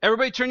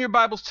Everybody turn your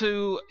Bibles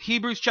to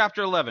Hebrews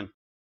chapter 11.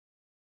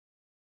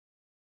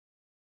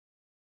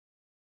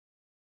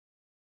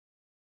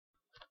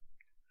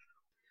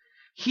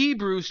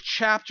 Hebrews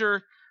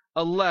chapter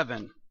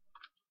 11.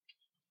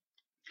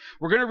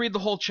 We're going to read the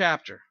whole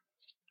chapter.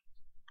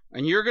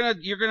 And you're going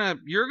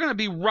to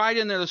be right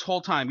in there this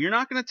whole time. You're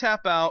not going to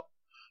tap out.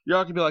 You're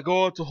not going to be like,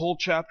 "Oh, it's a whole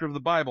chapter of the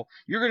Bible."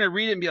 You're going to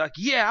read it and be like,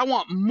 "Yeah, I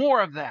want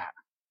more of that."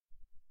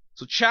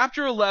 So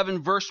chapter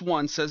 11 verse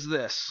 1 says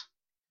this: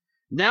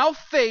 "Now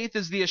faith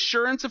is the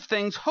assurance of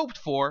things hoped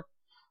for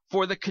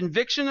the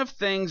conviction of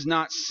things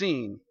not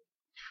seen.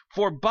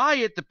 For by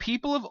it the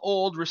people of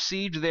old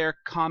received their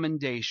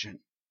commendation."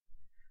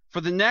 For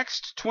the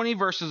next 20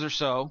 verses or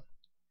so,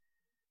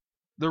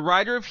 the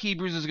writer of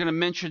Hebrews is going to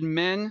mention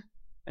men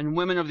and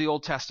women of the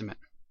Old Testament.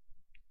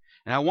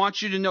 And I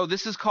want you to know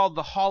this is called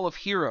the Hall of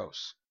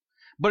Heroes.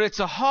 But it's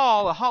a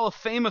hall of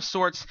fame of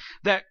sorts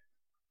that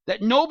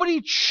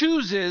nobody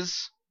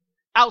chooses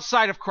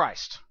outside of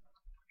Christ.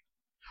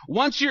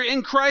 Once you're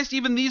in Christ,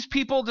 even these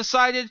people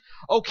decided,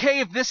 okay,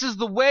 if this is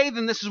the way,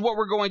 then this is what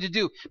we're going to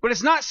do. But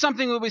it's not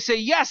something that we say,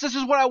 yes, this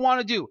is what I want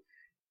to do.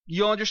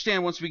 You'll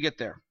understand once we get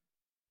there.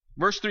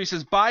 Verse 3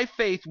 says, "By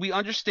faith we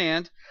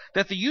understand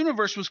that the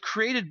universe was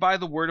created by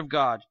the word of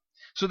God,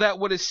 so that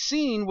what is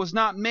seen was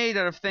not made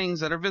out of things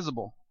that are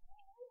visible.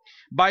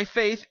 By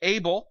faith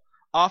Abel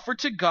offered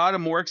to God a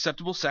more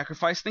acceptable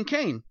sacrifice than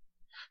Cain,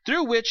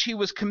 through which he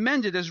was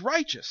commended as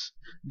righteous,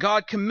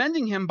 God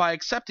commending him by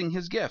accepting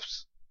his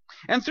gifts.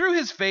 And through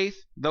his faith,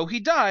 though he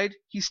died,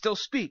 he still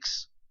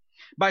speaks.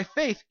 By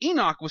faith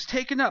Enoch was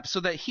taken up so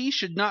that he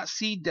should not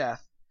see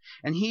death,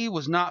 and he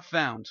was not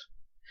found,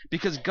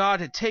 because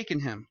God had taken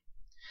him.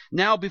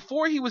 Now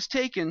before he was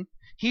taken,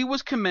 he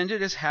was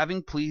commended as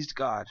having pleased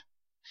God.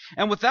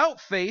 And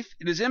without faith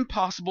it is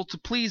impossible to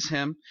please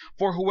him,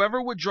 for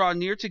whoever would draw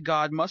near to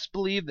God must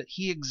believe that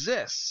he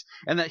exists,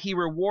 and that he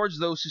rewards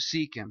those who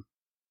seek him.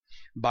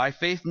 By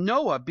faith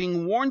Noah,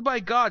 being warned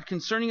by God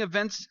concerning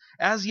events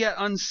as yet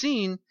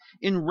unseen,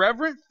 in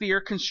reverent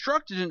fear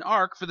constructed an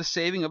ark for the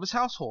saving of his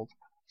household.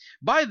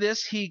 By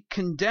this he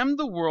condemned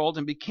the world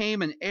and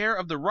became an heir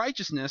of the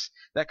righteousness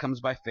that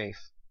comes by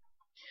faith.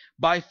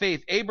 By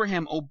faith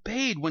Abraham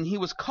obeyed when he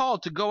was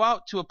called to go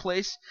out to a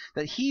place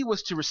that he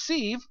was to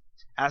receive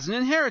as an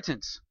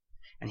inheritance.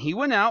 And he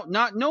went out,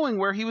 not knowing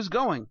where he was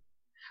going.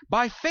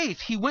 By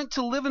faith he went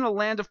to live in a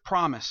land of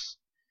promise,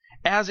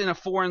 as in a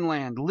foreign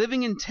land,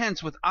 living in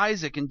tents with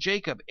Isaac and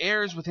Jacob,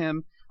 heirs with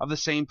him of the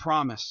same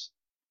promise.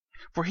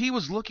 For he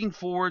was looking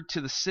forward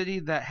to the city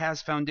that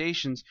has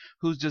foundations,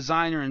 whose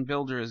designer and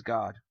builder is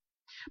God.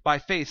 By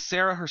faith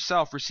Sarah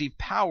herself received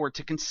power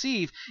to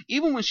conceive,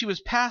 even when she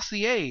was past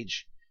the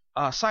age.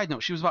 Side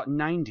note, she was about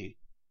 90,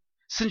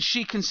 since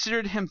she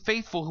considered him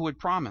faithful who had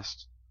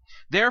promised.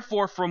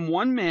 Therefore from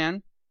one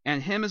man,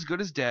 and him as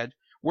good as dead,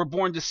 were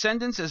born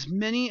descendants as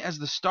many as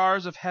the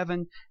stars of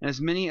heaven, and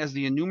as many as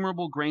the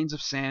innumerable grains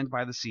of sand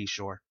by the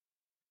seashore.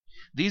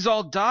 These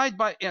all died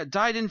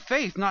in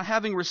faith, not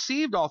having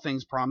received all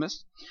things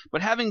promised,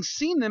 but having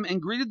seen them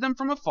and greeted them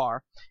from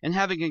afar, and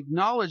having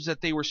acknowledged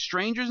that they were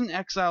strangers and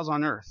exiles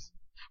on earth.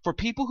 For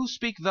people who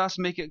speak thus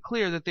make it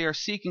clear that they are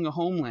seeking a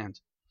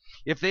homeland.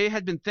 If they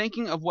had been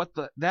thinking of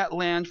that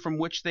land from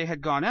which they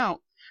had gone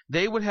out,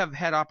 they would have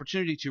had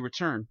opportunity to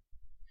return.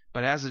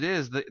 But as it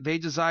is, they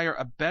desire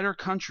a better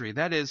country,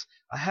 that is,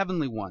 a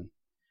heavenly one.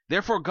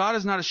 Therefore God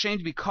is not ashamed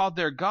to be called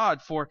their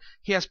God, for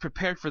he has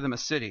prepared for them a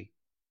city.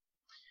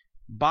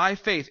 By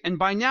faith," and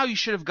by now you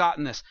should have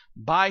gotten this,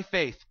 by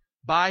faith,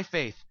 by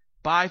faith,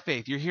 by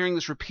faith. You're hearing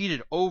this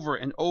repeated over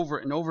and over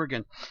and over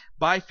again.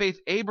 By faith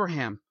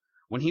Abraham,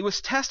 when he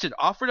was tested,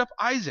 offered up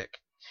Isaac.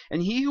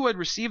 And he who had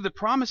received the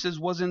promises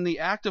was in the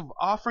act of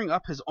offering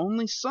up his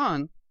only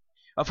son,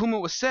 of whom it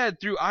was said,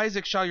 "Through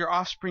Isaac shall your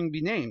offspring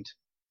be named."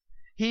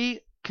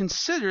 He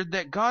considered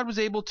that God was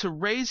able to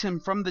raise him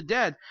from the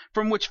dead,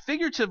 from which,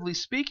 figuratively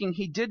speaking,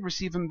 he did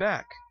receive him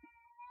back.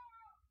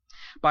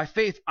 By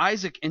faith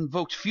Isaac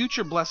invoked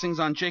future blessings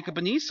on Jacob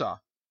and Esau.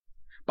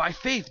 By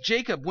faith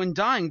Jacob, when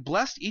dying,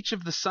 blessed each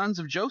of the sons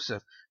of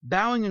Joseph,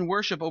 bowing in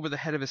worship over the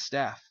head of his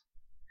staff.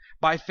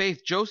 By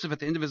faith Joseph, at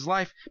the end of his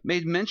life,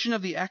 made mention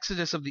of the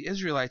exodus of the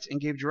Israelites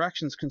and gave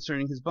directions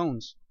concerning his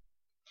bones.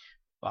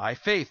 By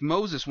faith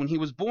Moses, when he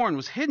was born,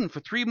 was hidden for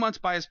 3 months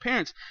by his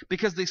parents,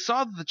 because they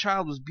saw that the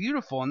child was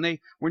beautiful, and they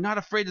were not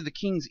afraid of the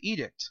king's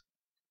edict.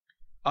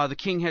 The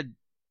king had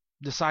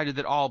decided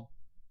that all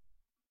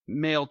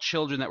male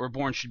children that were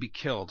born should be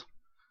killed.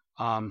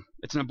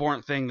 It's an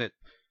abhorrent thing that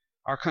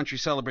our country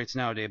celebrates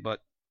nowadays, but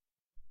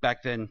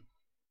back then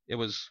it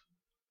was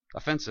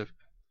offensive.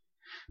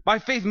 By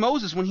faith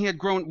Moses, when he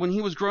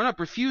was grown up,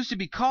 refused to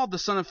be called the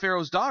son of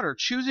Pharaoh's daughter,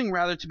 choosing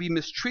rather to be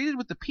mistreated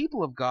with the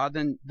people of God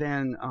than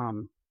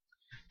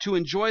to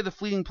enjoy the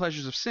fleeting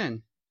pleasures of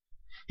sin.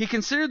 He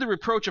considered the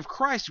reproach of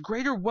Christ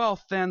greater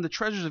wealth than the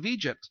treasures of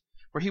Egypt,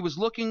 for he was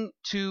looking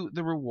to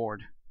the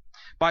reward.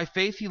 By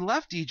faith he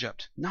left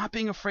Egypt, not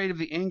being afraid of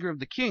the anger of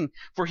the king,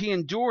 for he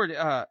endured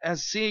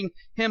as seeing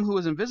him who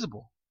is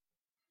invisible.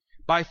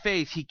 By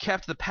faith he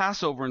kept the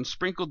Passover and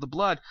sprinkled the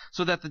blood,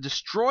 so that the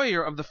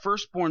destroyer of the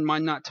firstborn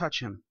might not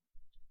touch him.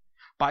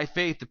 By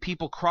faith the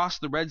people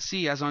crossed the Red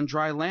Sea as on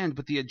dry land,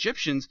 but the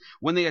Egyptians,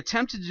 when they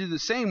attempted to do the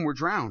same, were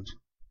drowned.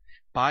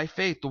 By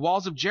faith the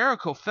walls of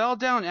Jericho fell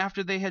down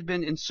after they had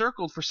been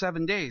encircled for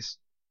 7 days.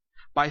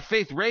 By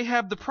faith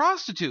Rahab the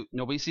prostitute,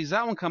 nobody sees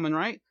that one coming,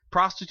 right?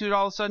 Prostitute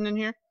all of a sudden in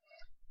here.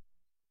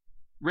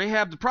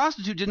 Rahab the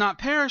prostitute did not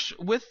perish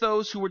with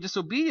those who were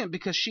disobedient,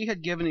 because she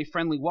had given a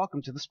friendly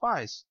welcome to the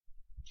spies.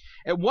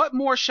 And what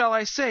more shall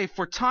I say?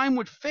 For time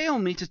would fail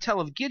me to tell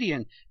of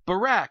Gideon,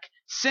 Barak,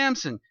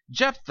 Samson,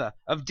 Jephthah,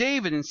 of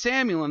David and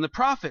Samuel and the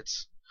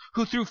prophets,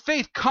 who through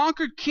faith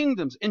conquered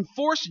kingdoms,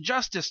 enforced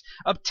justice,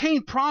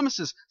 obtained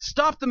promises,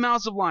 stopped the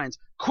mouths of lions,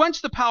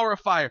 quenched the power of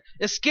fire,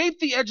 escaped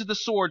the edge of the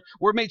sword,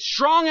 were made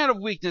strong out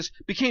of weakness,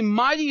 became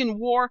mighty in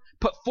war,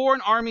 put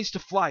foreign armies to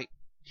flight.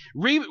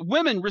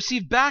 Women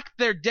received back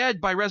their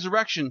dead by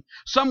resurrection.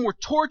 Some were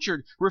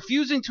tortured,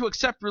 refusing to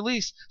accept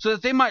release so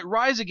that they might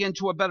rise again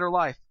to a better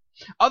life.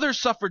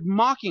 Others suffered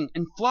mocking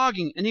and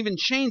flogging and even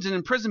chains and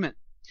imprisonment.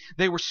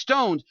 They were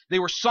stoned, they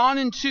were sawn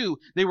in two,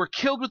 they were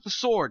killed with the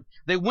sword.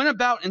 They went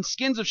about in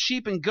skins of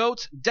sheep and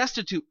goats,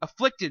 destitute,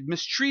 afflicted,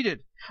 mistreated,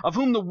 of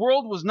whom the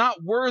world was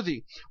not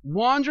worthy,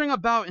 wandering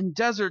about in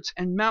deserts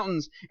and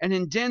mountains and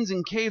in dens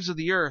and caves of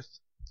the earth.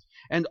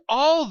 And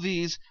all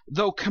these,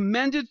 though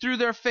commended through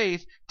their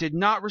faith, did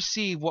not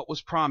receive what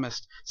was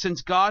promised,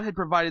 since God had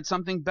provided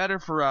something better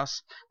for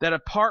us, that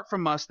apart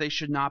from us they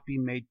should not be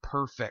made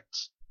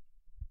perfect.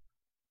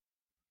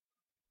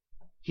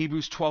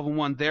 Hebrews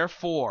 12:1,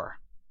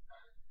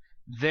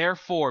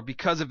 Therefore,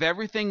 because of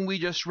everything we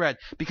just read,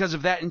 because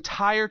of that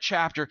entire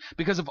chapter,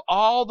 because of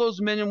all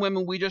those men and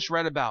women we just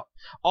read about,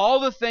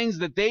 all the things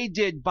that they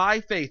did by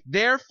faith,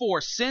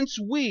 therefore, since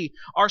we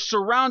are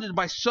surrounded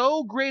by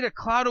so great a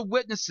cloud of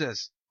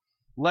witnesses,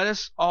 let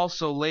us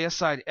also lay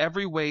aside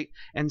every weight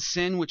and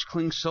sin which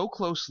clings so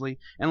closely,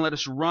 and let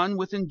us run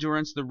with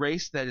endurance the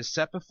race that is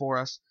set before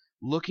us,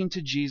 looking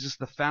to Jesus,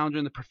 the founder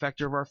and the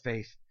perfecter of our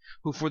faith,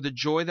 who for the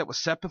joy that was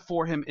set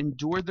before him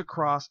endured the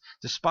cross,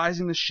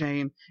 despising the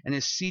shame, and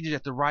is seated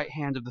at the right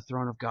hand of the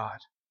throne of God.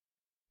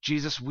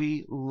 Jesus,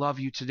 we love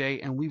you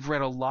today, and we've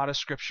read a lot of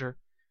Scripture.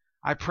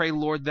 I pray,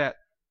 Lord, that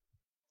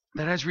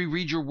as we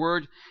read your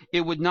word,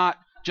 it would not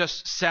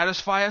just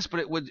satisfy us,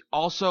 but it would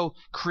also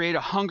create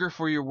a hunger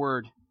for your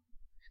word.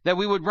 That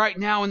we would right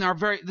now in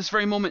this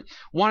very moment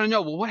want to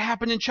know, well, what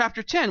happened in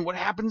chapter 10? What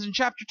happens in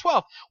chapter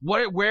 12?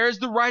 Where is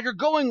the writer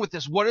going with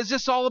this? What is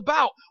this all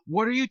about?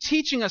 What are you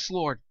teaching us,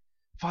 Lord?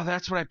 Father,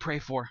 that's what I pray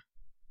for.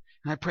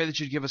 And I pray that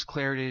you'd give us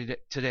clarity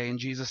today in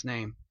Jesus'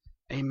 name.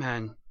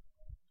 Amen.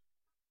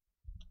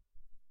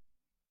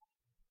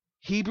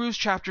 Hebrews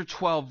chapter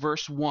 12,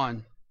 verse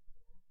 1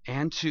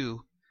 and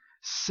 2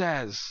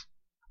 says,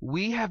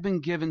 we have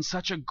been given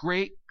such a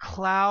great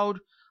cloud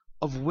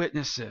of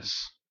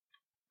witnesses.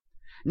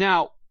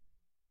 Now,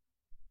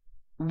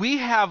 we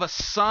have a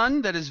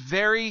sun that is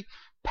very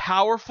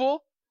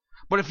powerful,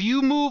 but if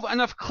you move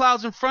enough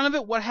clouds in front of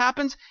it, what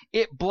happens?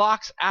 It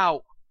blocks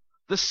out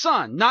the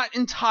sun. Not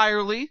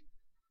entirely,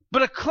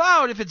 but a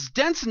cloud, if it's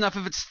dense enough,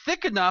 if it's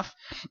thick enough,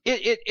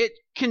 it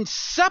can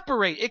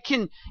separate,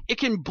 it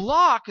can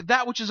block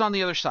that which is on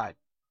the other side.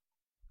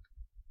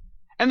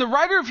 And the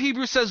writer of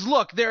Hebrews says,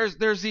 look, there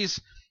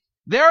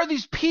are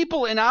these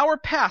people in our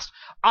past,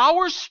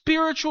 our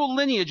spiritual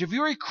lineage. If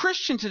you're a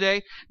Christian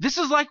today, this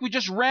is like we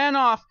just ran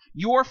off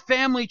your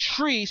family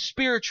tree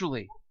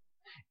spiritually.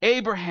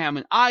 Abraham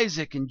and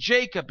Isaac and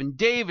Jacob and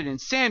David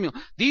and Samuel.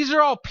 These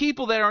are all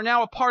people that are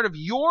now a part of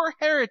your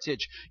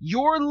heritage,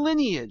 your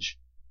lineage.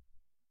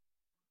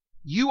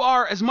 You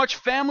are as much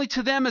family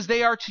to them as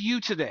they are to you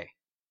today.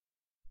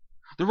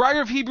 The writer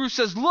of Hebrews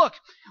says, look,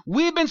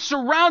 we've been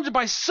surrounded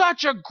by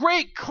such a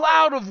great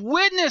cloud of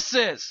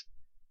witnesses.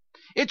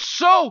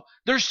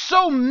 There's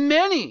so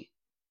many.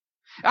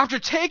 After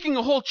taking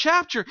a whole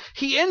chapter,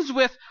 he ends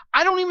with,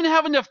 I don't even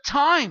have enough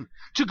time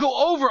to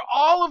go over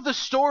all of the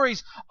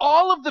stories,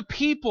 all of the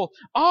people,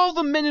 all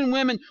the men and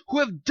women who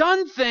have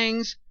done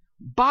things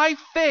by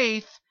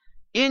faith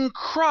in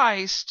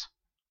Christ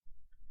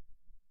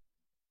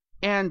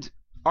and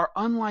are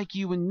unlike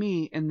you and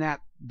me in that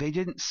they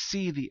didn't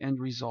see the end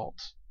result.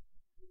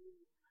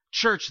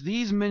 Church,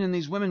 these men and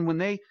these women, when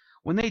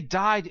they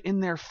died in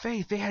their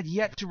faith, they had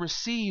yet to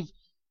receive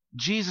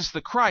Jesus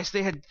the Christ.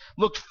 They had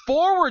looked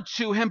forward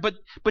to him, but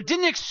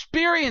didn't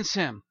experience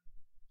him.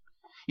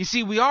 You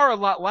see, we are a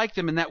lot like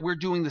them in that we're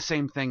doing the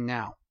same thing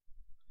now.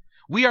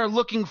 We are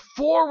looking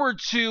forward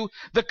to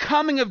the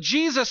coming of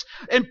Jesus,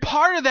 and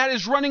part of that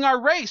is running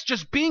our race,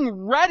 just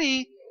being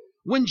ready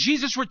when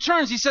Jesus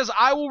returns. He says,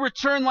 I will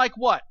return like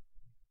what?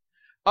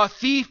 A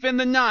thief in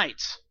the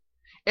night.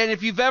 And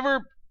if you've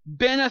ever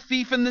been a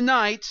thief in the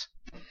night,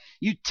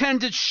 you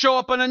tend to show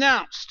up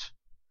unannounced.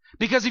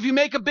 Because if you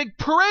make a big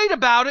parade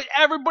about it,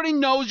 everybody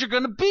knows you're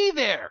going to be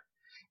there.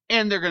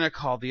 And they're going to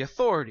call the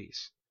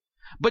authorities.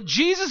 But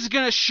Jesus is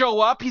going to show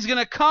up. He's going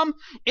to come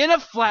in a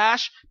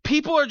flash.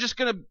 People are just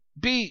going to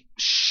be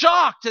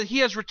shocked that he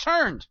has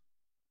returned.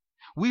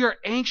 We are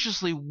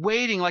anxiously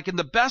waiting, like in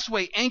the best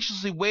way,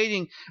 anxiously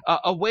waiting,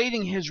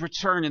 awaiting his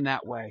return in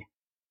that way.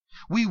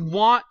 We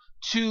want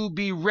to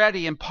be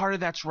ready, and part of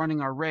that's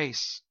running our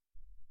race.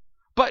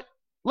 But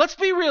let's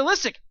be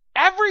realistic.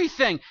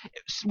 Everything.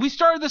 We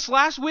started this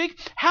last week.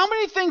 How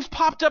many things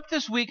popped up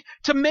this week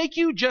to make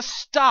you just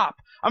stop?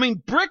 I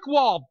mean, brick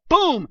wall,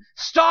 boom,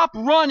 stop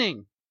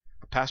running.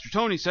 Pastor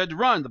Tony said to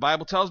run. The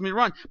Bible tells me to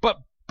run. But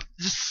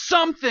just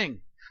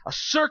something, a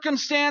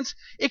circumstance,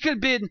 it could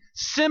have been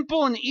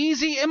simple and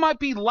easy. It might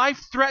be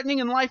life-threatening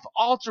and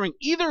life-altering.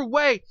 Either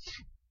way,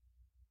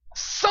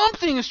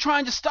 something is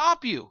trying to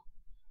stop you.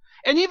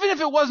 And even if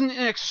it wasn't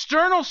an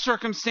external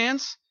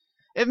circumstance,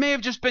 it may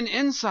have just been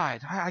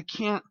inside. I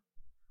can't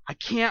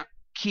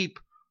keep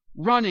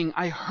running.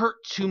 I hurt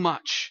too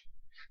much.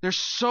 There's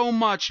so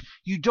much.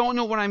 You don't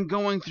know what I'm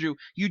going through.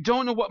 You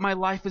don't know what my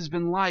life has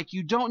been like.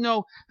 You don't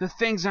know the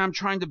things I'm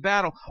trying to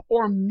battle.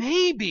 Or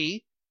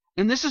maybe,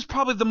 and this is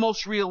probably the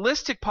most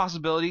realistic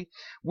possibility,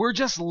 we're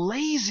just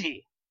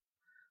lazy.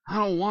 I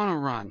don't want to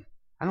run.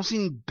 I don't see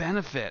any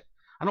benefit.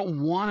 I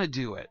don't want to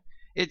do it.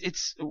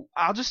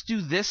 I'll just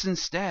do this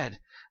instead.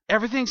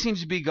 Everything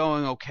seems to be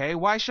going okay.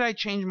 Why should I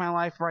change my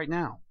life right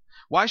now?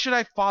 Why should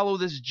I follow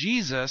this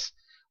Jesus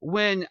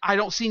when I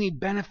don't see any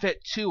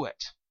benefit to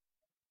it?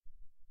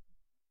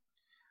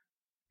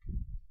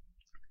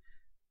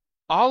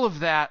 All of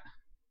that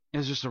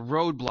is just a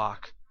roadblock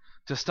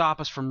to stop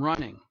us from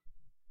running.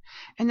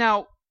 And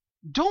now,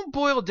 don't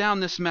boil down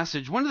this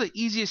message. One of the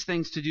easiest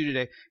things to do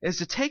today is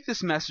to take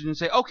this message and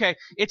say, okay,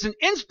 it's an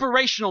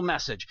inspirational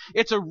message.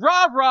 It's a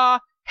rah-rah,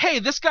 hey,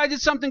 this guy did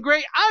something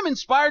great. I'm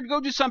inspired to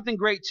go do something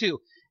great too.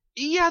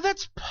 Yeah,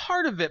 that's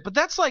part of it, but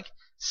that's like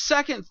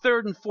second,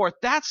 third, and fourth.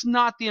 That's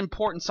not the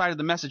important side of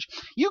the message.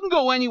 You can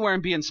go anywhere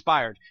and be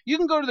inspired. You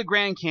can go to the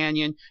Grand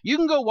Canyon. You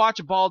can go watch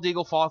a bald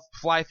eagle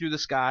fly through the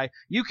sky.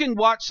 You can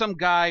watch some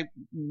guy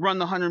run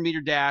the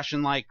 100-meter dash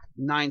in like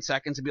 9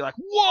 seconds and be like,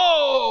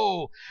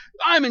 whoa,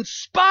 I'm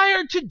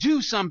inspired to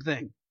do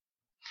something.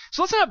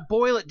 So let's not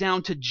boil it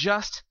down to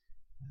just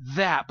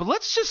that, but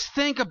let's just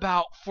think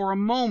about for a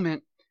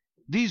moment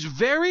these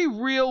very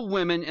real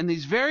women and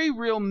these very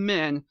real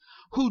men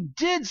who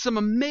did some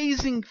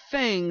amazing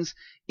things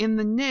in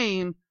the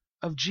name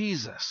of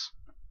Jesus.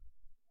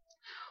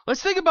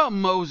 Let's think about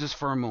Moses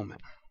for a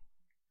moment.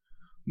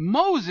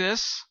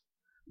 Moses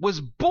was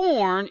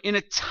born in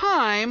a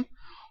time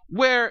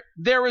where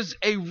there was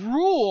a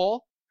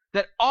rule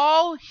that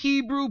all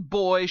Hebrew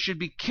boys should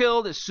be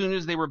killed as soon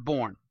as they were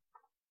born.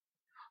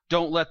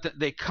 Don't let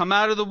they come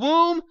out of the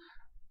womb,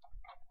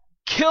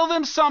 kill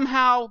them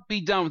somehow,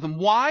 be done with them.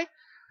 Why?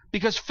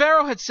 Because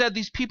Pharaoh had said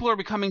these people are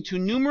becoming too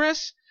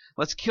numerous.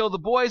 Let's kill the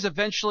boys.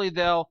 Eventually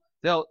they'll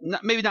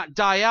maybe not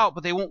die out,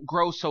 but they won't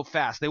grow so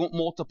fast. They won't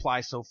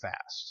multiply so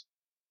fast.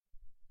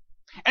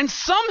 And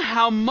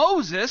somehow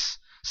Moses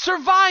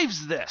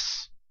survives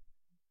this.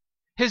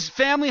 His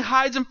family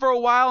hides him for a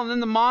while, and then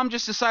the mom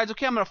just decides,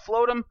 okay, I'm going to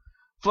float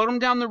him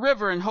down the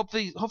river, and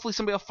hopefully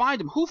somebody will find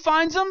him. Who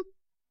finds him?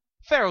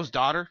 Pharaoh's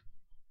daughter.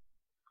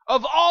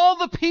 Of all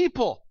the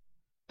people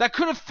that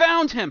could have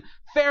found him,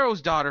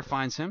 Pharaoh's daughter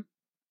finds him.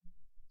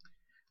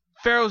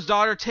 Pharaoh's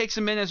daughter takes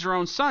him in as her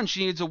own son.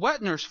 She needs a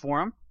wet nurse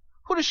for him.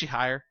 Who does she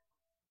hire?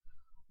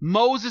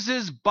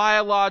 Moses'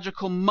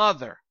 biological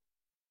mother.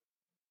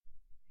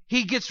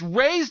 He gets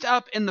raised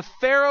up in the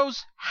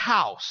Pharaoh's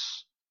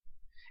house.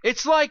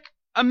 It's like,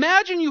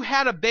 imagine you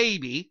had a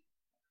baby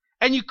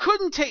and you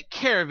couldn't take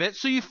care of it,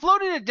 so you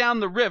floated it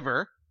down the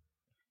river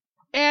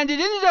and it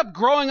ended up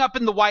growing up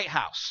in the White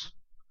House.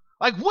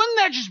 Like, wouldn't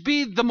that just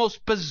be the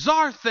most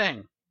bizarre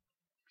thing?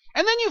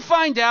 And then you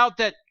find out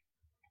that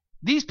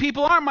these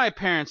people aren't my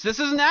parents.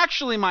 This isn't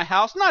actually my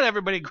house. Not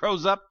everybody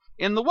grows up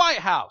in the White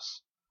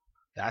House.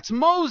 That's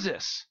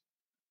Moses.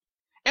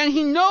 And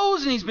he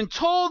knows, and he's been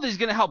told that he's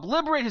going to help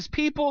liberate his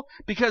people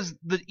because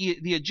the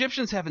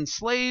Egyptians have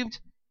enslaved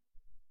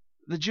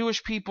the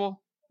Jewish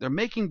people. They're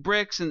making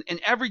bricks, and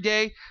every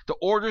day the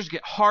orders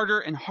get harder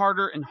and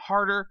harder and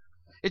harder.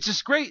 It's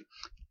this great,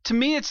 to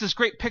me, it's this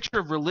great picture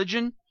of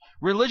religion.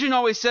 Religion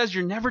always says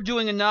you're never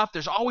doing enough.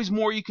 There's always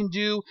more you can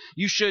do.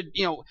 You should,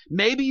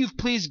 maybe you've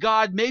pleased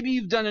God. Maybe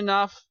you've done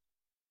enough.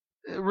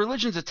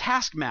 Religion's a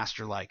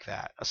taskmaster like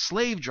that, a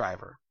slave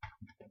driver.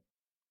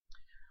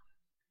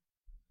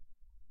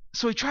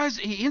 So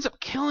he ends up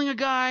killing a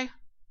guy.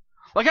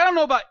 Like, I don't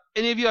know about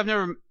any of you. I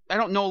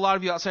don't know a lot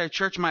of you outside of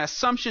church. My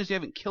assumption is you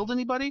haven't killed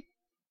anybody.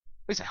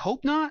 At least I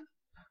hope not.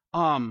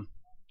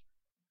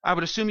 I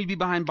would assume he'd be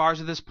behind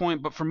bars at this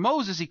point. But for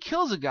Moses, he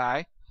kills a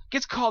guy,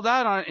 gets called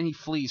out on it, and he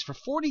flees for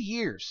 40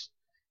 years.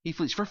 He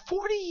flees for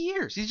 40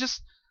 years. He's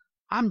just,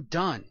 I'm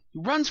done. He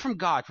runs from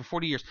God for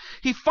 40 years.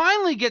 He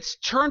finally gets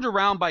turned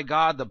around by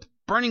God, the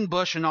burning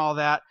bush and all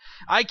that.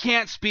 I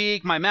can't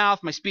speak, my mouth,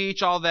 my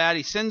speech, all that.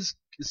 He sends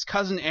his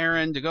cousin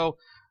Aaron to go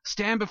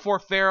stand before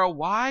Pharaoh.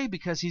 Why?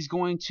 Because he's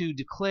going to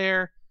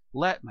declare,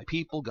 let my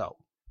people go.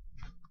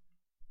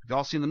 You've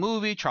all seen the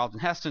movie, Charlton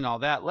Heston, all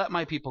that. Let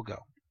my people go.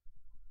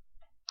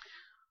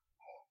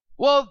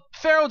 Well,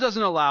 Pharaoh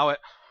doesn't allow it.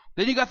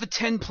 Then you got the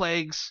 10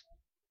 plagues.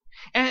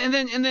 And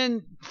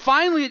then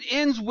finally it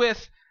ends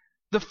with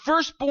the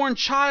firstborn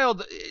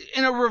child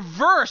in a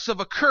reverse of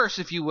a curse,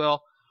 if you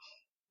will.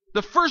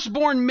 The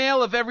firstborn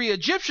male of every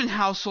Egyptian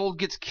household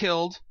gets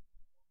killed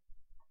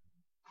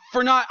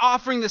for not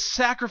offering the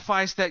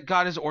sacrifice that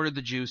God has ordered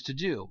the Jews to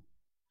do.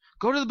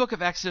 Go to the book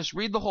of Exodus,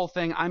 read the whole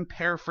thing. I'm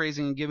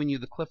paraphrasing and giving you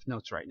the cliff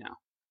notes right now.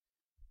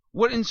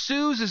 What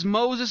ensues is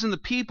Moses and the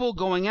people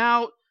going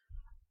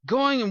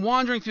and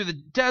wandering through the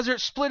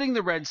desert, splitting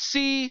the Red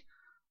Sea,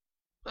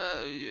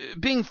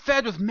 being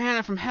fed with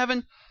manna from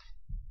heaven.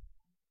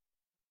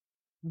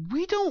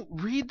 We don't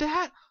read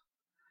that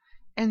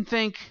and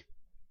think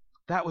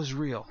that was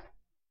real.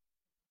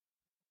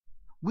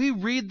 We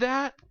read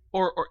that,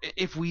 or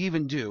if we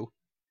even do,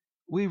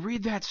 we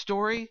read that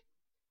story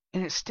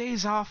and it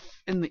stays off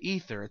in the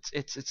ether.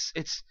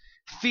 It's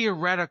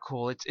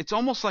theoretical. It's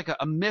almost like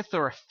a myth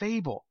or a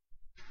fable.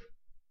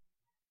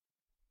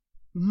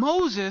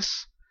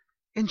 Moses,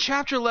 in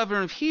chapter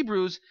 11 of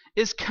Hebrews,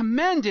 is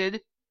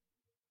commended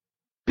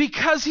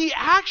because he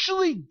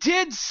actually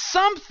did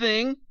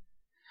something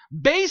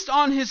based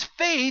on his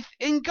faith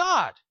in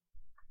God.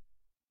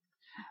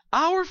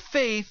 Our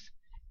faith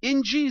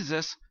in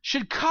Jesus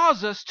should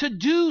cause us to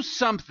do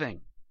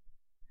something.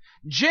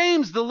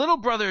 James, the little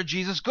brother of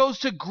Jesus, goes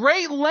to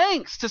great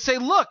lengths to say,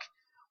 look,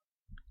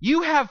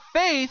 you have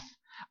faith,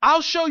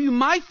 I'll show you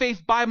my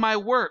faith by my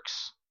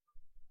works.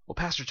 Well,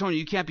 Pastor Tony,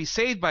 you can't be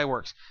saved by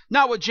works.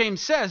 Not what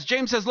James says.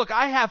 James says, look,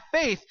 I have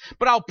faith,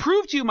 but I'll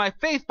prove to you my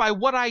faith by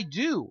what I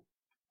do.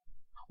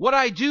 What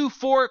I do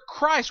for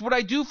Christ, what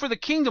I do for the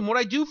kingdom, what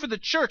I do for the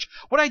church,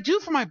 what I do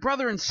for my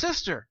brother and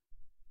sister,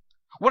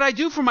 what I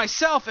do for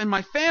myself and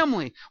my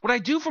family, what I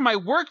do for my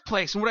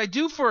workplace, and what I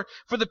do for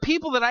the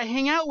people that I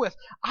hang out with.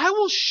 I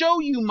will show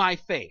you my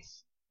faith.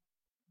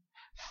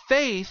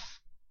 Faith,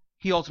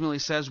 he ultimately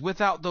says,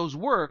 without those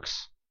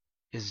works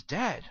is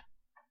dead.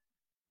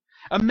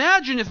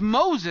 Imagine if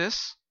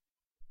Moses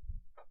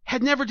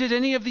had never did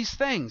any of these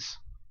things.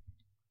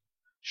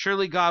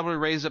 Surely God would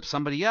have raised up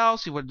somebody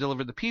else. He would have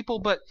delivered the people.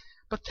 But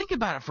think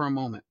about it for a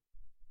moment.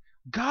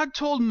 God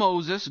told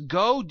Moses,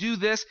 go do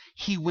this.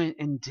 He went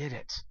and did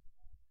it.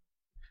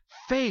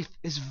 Faith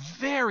is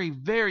very,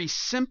 very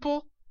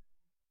simple,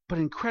 but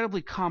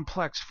incredibly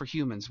complex for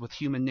humans with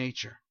human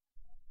nature.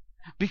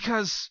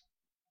 Because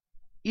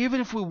even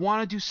if we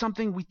want to do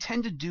something, we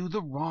tend to do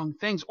the wrong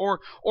things.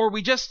 Or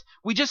we just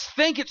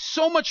think it's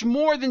so much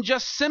more than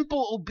just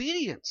simple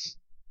obedience.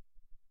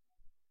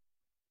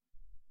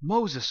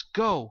 Moses,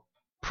 go,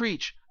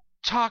 preach,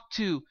 talk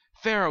to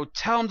Pharaoh,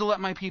 tell him to let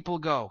my people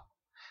go.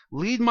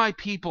 Lead my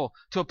people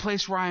to a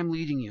place where I am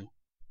leading you.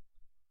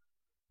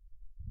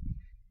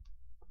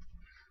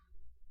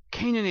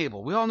 Cain and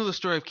Abel. We all know the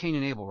story of Cain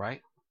and Abel,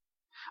 right?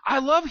 I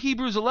love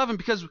Hebrews 11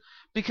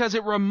 because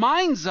it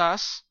reminds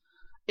us,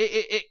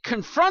 it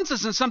confronts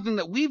us in something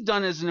that we've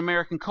done as an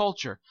American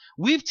culture.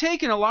 We've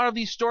taken a lot of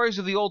these stories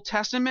of the Old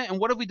Testament, and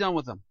what have we done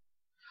with them?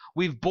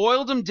 We've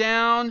boiled them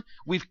down,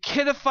 we've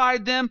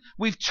kidified them,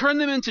 we've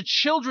turned them into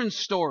children's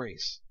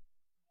stories.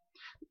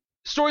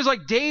 Stories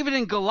like David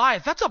and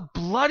Goliath. That's a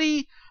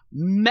bloody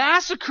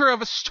massacre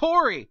of a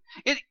story.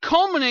 It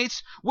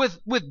culminates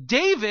with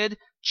David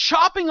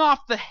chopping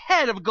off the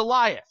head of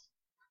Goliath.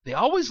 They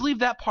always leave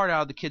that part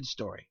out of the kid's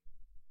story.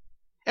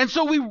 And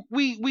so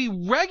we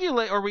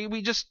regulate, or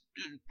we just,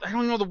 I don't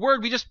even know the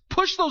word, we just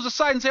push those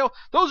aside and say, oh,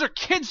 those are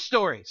kids'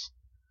 stories.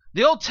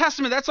 The Old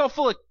Testament, that's all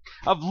full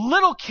of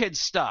little kid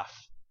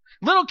stuff.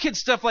 Little kid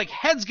stuff like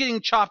heads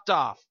getting chopped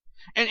off.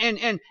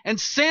 And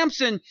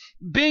Samson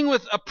being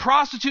with a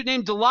prostitute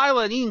named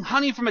Delilah and eating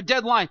honey from a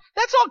dead lion.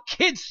 That's all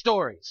kids'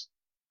 stories.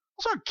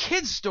 Those aren't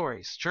kids'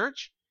 stories,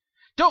 church.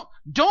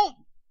 Don't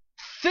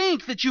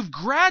think that you've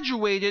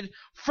graduated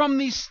from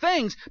these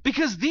things,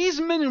 because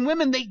these men and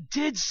women, they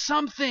did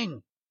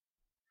something.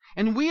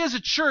 And we as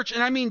a church,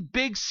 and I mean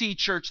Big C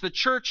church, the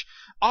church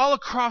all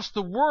across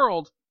the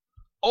world,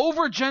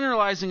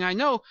 overgeneralizing, I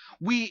know,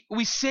 we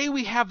say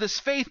we have this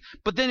faith,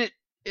 but then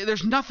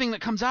there's nothing that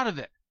comes out of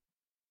it.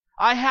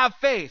 I have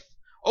faith.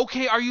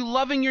 Okay, are you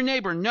loving your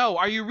neighbor? No.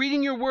 Are you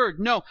reading your word?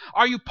 No.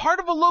 Are you part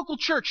of a local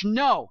church?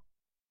 No.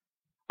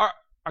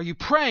 Are you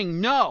praying?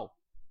 No.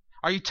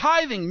 Are you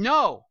tithing?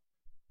 No.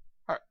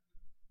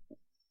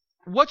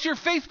 What's your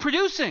faith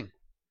producing?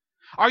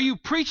 Are you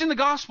preaching the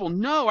gospel?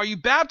 No. Are you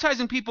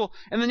baptizing people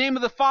in the name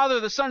of the Father,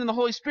 the Son, and the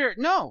Holy Spirit?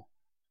 No.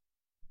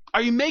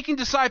 Are you making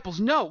disciples?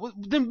 No.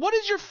 Then what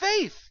is your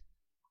faith?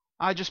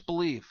 I just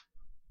believe.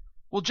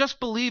 Well, just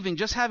believing,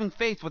 just having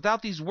faith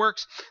without these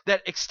works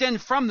that extend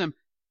from them,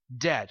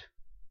 dead.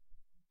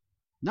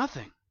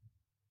 Nothing.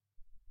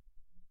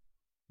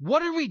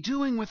 What are we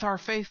doing with our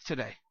faith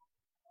today?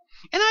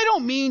 And I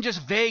don't mean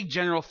just vague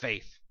general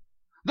faith.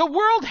 The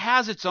world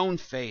has its own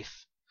faith.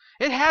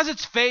 It has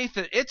its faith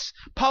that its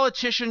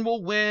politician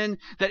will win,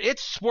 that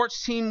its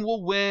sports team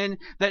will win,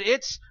 that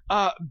its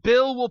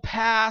bill will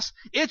pass,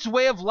 its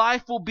way of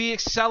life will be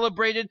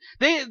celebrated.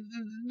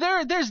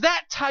 There's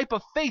that type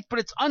of faith, but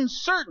it's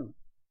uncertain.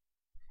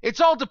 It's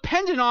all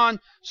dependent on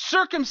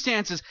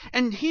circumstances.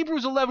 And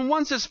Hebrews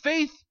 11:1 says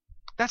faith,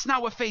 that's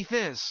not what faith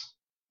is.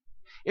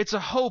 It's a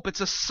hope.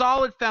 It's a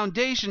solid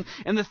foundation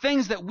in the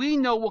things that we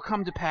know will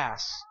come to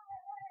pass.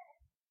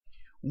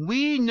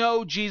 We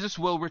know Jesus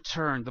will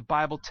return. The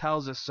Bible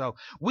tells us so.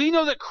 We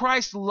know that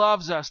Christ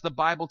loves us. The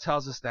Bible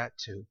tells us that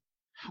too.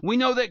 We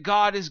know that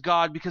God is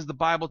God because the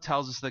Bible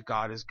tells us that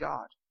God is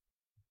God.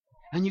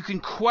 And you can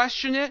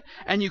question it,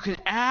 and you can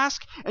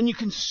ask, and you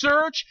can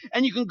search,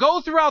 and you can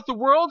go throughout the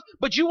world,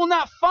 but you will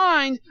not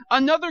find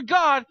another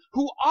God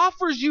who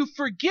offers you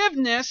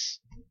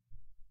forgiveness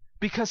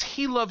because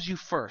He loves you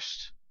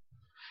first.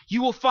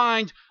 You will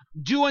find,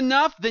 do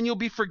enough, then you'll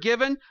be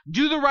forgiven.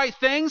 Do the right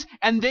things,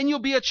 and then you'll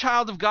be a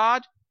child of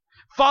God.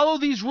 Follow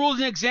these rules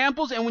and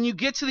examples, and when you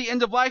get to the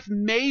end of life,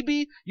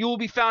 maybe you will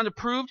be found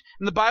approved.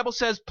 And the Bible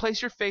says,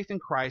 place your faith in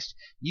Christ.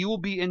 You will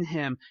be in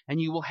Him,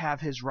 and you will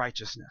have His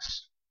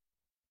righteousness.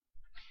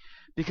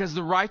 Because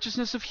the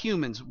righteousness of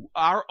humans,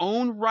 our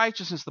own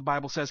righteousness, the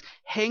Bible says,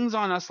 hangs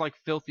on us like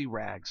filthy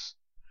rags.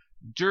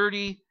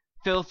 Dirty,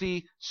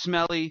 filthy,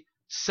 smelly,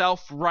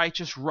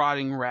 self-righteous,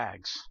 rotting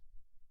rags.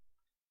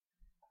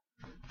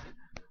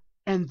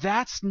 And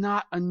that's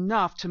not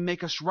enough to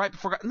make us right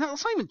before God. Now,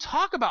 let's not even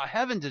talk about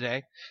heaven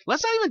today.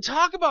 Let's not even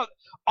talk about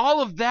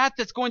all of that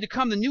that's going to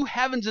come, the new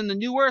heavens and the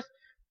new earth.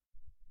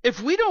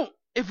 If we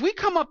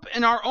come up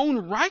in our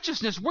own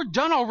righteousness, we're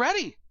done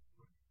already.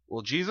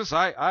 Well, Jesus,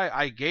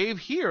 I gave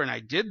here, and I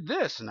did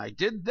this, and I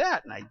did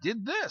that, and I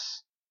did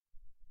this.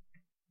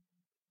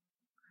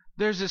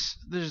 There's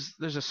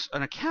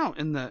an account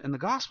in the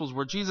Gospels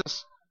where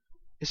Jesus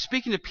is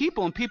speaking to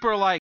people, and people are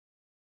like,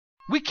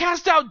 "We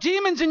cast out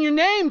demons in your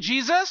name,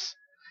 Jesus."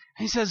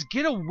 And He says,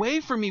 "Get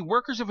away from me,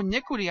 workers of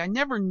iniquity. I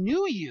never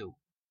knew you."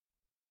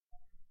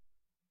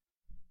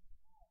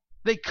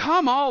 They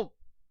come all,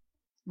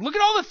 "Look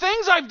at all the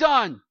things I've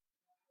done."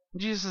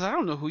 And Jesus says, "I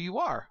don't know who you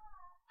are."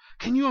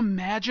 Can you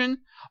imagine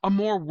a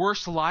more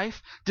worse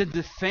life than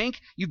to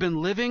think you've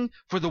been living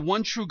for the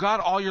one true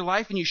God all your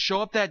life, and you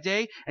show up that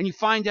day and you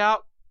find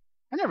out,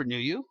 "I never knew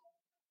you.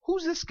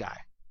 Who's this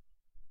guy?"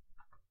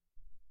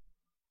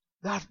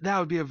 That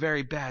would be a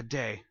very bad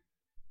day.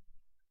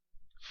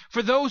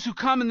 For those who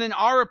come and then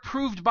are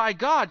approved by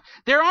God,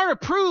 they aren't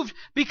approved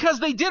because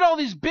they did all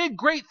these big,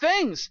 great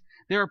things.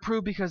 They're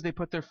approved because they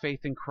put their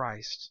faith in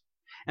Christ.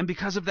 And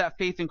because of that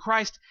faith in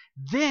Christ,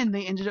 then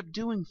they ended up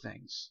doing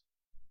things.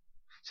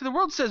 See, the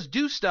world says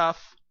do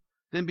stuff,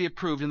 then be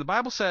approved. And the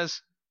Bible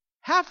says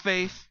have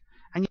faith,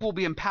 and you will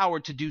be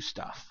empowered to do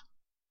stuff.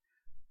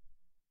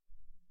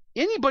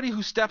 Anybody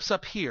who steps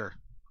up here,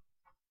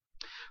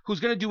 who's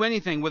going to do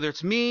anything, whether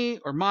it's me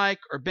or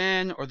Mike or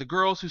Ben or the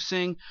girls who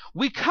sing,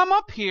 we come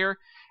up here,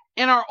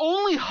 and our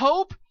only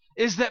hope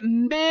is that,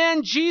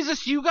 man,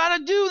 Jesus, you got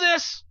to do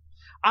this.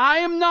 I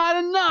am not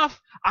enough.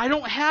 I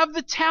don't have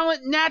the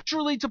talent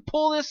naturally to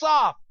pull this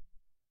off.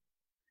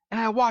 And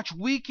I watch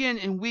week in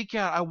and week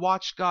out, I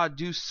watch God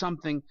do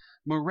something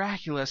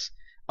miraculous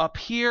up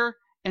here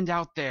and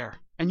out there.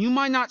 And you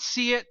might not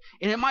see it,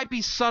 and it might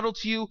be subtle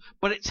to you,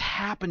 but it's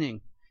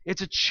happening.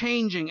 It's a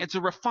changing, it's a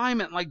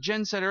refinement, like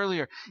Jen said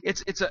earlier.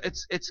 It's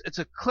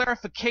a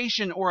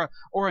clarification or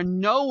a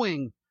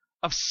knowing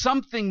of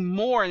something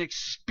more, an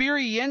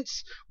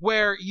experience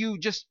where you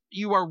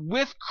are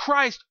with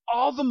Christ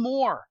all the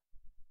more.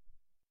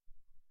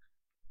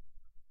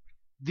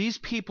 These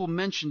people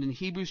mentioned in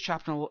Hebrews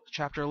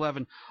chapter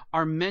 11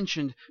 are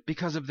mentioned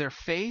because of their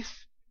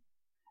faith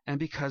and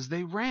because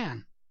they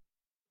ran.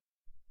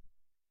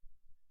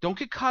 Don't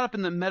get caught up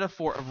in the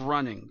metaphor of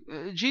running.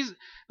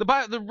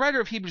 The writer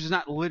of Hebrews does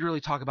not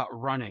literally talk about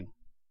running.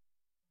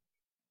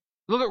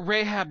 Look at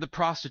Rahab the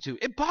prostitute.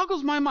 It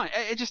boggles my mind.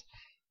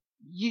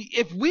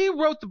 If we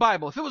wrote the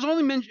Bible, if it was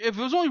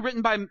only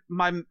written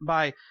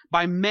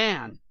by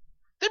man,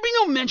 there'd be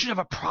no mention of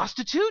a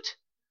prostitute.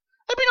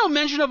 There'd be no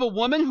mention of a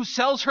woman who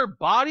sells her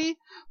body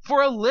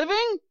for a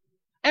living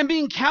and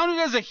being counted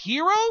as a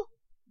hero.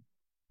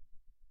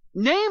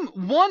 Name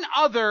one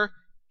other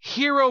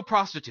hero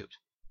prostitute.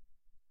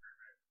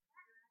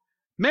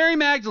 Mary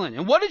Magdalene.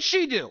 And what did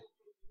she do?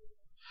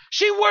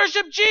 She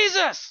worshiped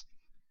Jesus.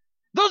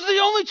 Those are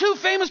the only two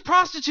famous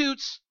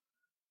prostitutes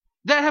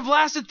that have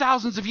lasted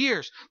thousands of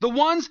years. The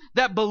ones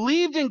that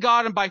believed in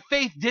God and by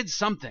faith did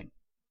something.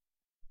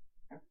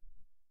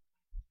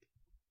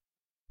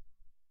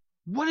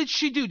 What did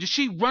she do? Did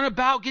she run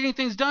about getting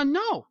things done?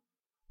 No.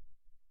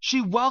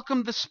 She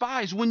welcomed the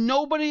spies when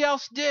nobody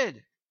else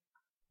did.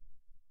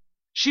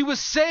 She was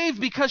saved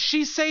because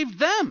she saved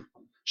them.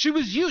 She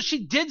was used.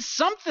 She did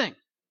something.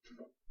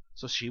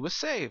 So she was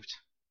saved.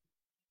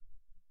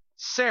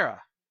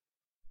 Sarah,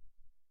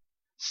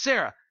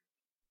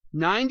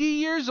 90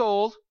 years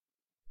old,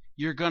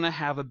 you're going to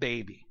have a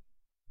baby.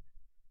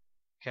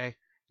 Okay?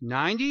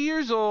 90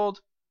 years old.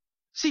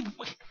 See,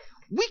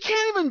 we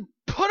can't even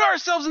put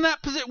ourselves in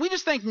that position. We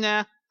just think,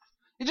 nah.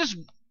 It's just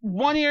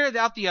one ear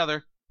out the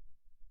other.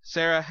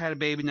 Sarah had a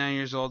baby, 9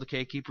 years old.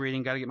 Okay, keep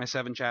reading. Got to get my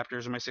 7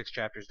 chapters or my 6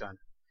 chapters done.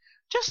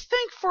 Just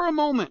think for a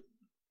moment.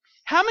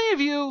 How many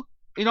of you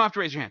don't have to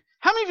raise your hand.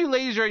 How many of you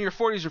ladies are in your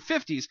 40s or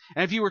 50s,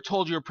 and if you were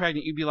told you were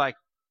pregnant, you'd be like,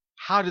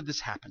 how did this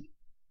happen?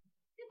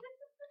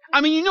 I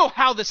mean, you know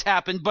how this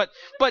happened, but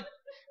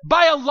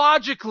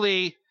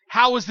Biologically,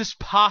 how is this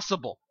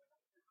possible?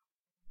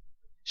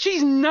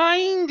 She's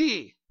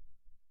 90.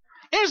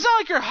 And it's not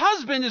like her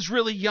husband is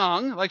really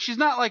young. Like, she's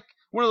not like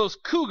one of those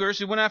cougars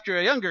who went after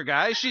a younger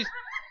guy.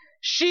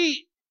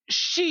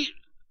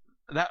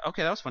 That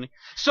was funny.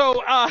 So,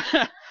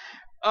 her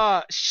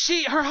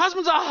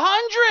husband's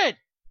 100.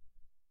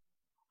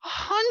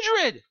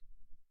 100.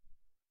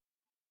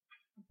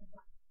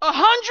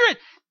 100.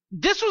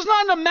 This was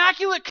not an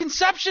immaculate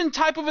conception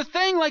type of a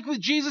thing like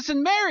with Jesus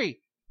and Mary.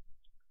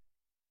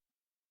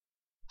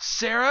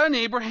 Sarah and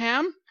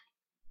Abraham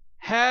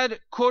had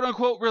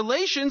quote-unquote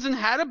relations and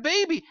had a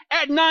baby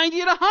at 90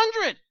 and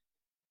 100.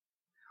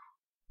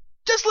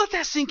 Just let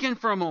that sink in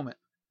for a moment.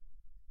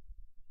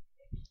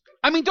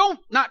 I mean,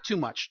 not too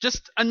much,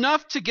 just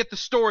enough to get the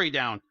story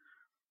down.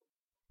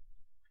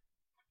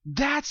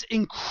 That's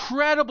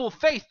incredible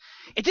faith.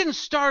 It didn't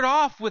start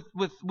off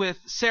with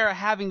Sarah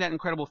having that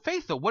incredible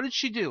faith, though. What did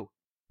she do?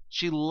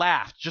 She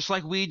laughed, just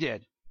like we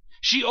did.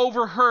 She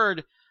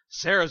overheard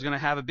Sarah's going to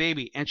have a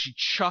baby, and she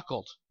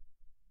chuckled.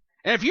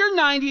 And if you're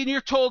 90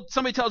 and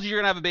somebody tells you you're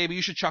going to have a baby,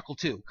 you should chuckle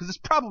too, because it's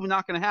probably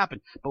not going to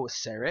happen. But with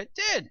Sarah, it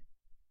did.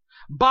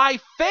 By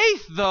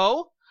faith,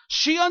 though,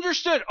 she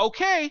understood,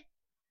 okay,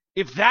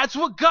 if that's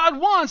what God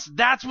wants,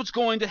 that's what's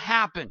going to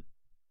happen.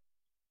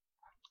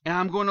 And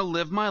I'm going to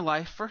live my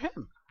life for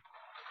Him,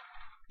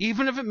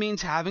 even if it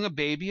means having a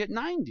baby at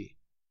 90.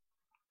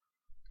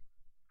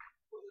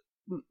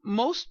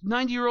 Most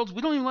 90-year-olds,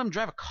 we don't even let them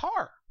drive a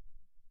car.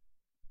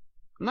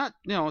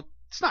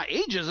 It's not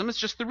ageism, it's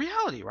just the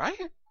reality, right?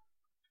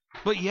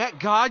 But yet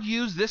God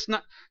used this.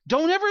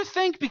 Don't ever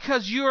think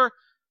because you're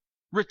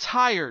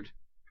retired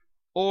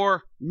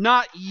or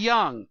not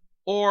young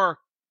or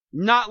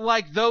not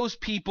like those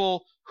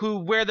people who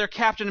wear their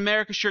Captain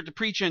America shirt to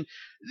preach in.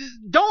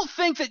 Don't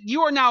think that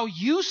you are now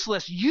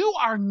useless. You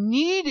are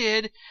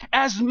needed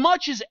as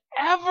much as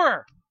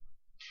ever.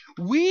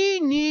 We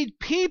need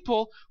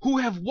people who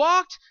have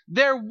walked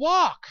their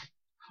walk.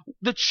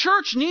 The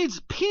church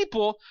needs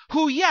people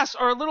who, yes,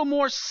 are a little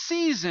more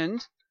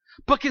seasoned,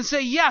 but can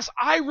say, yes,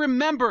 I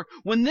remember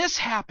when this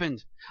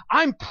happened.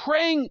 I'm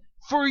praying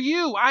for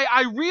you.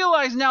 I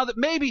realize now that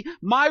maybe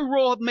my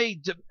role may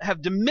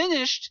have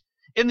diminished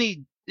in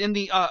the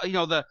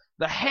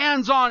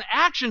hands-on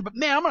action, but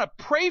man, I'm going to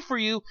pray for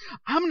you.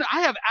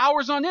 I have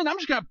hours on end. I'm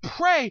just going to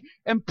pray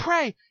and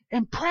pray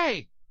and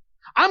pray.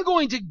 I'm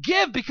going to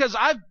give because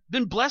I've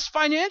been blessed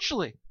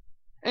financially,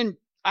 and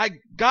I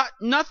got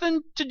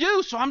nothing to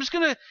do, so I'm just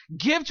going to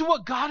give to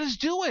what God is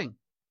doing.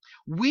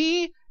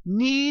 We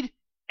need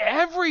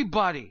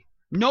everybody.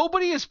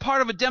 Nobody is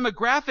part of a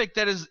demographic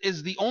that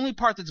is the only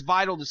part that's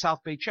vital to South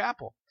Bay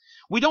Chapel.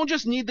 We don't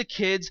just need the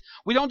kids.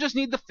 We don't just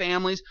need the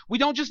families. We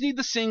don't just need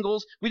the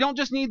singles. We don't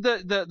just need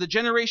the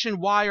generation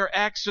Y or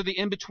X or the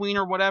in-between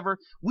or whatever.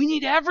 We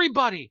need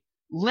everybody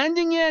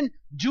lending in,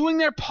 doing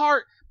their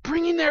part,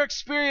 bringing their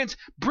experience,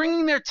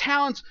 bringing their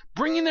talents,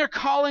 bringing their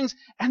callings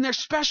and their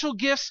special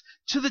gifts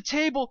to the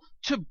table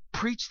to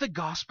preach the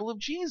gospel of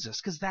Jesus,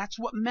 because that's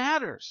what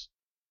matters.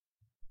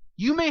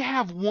 You may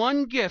have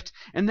one gift,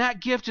 and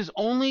that gift is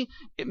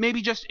it may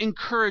be just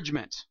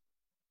encouragement.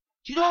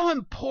 Do you know how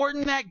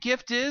important that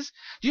gift is?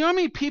 Do you know how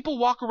many people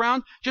walk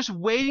around just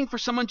waiting for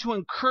someone to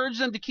encourage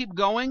them to keep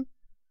going?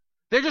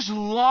 They're just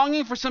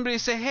longing for somebody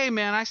to say, hey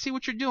man, I see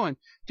what you're doing.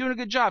 Doing a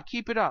good job.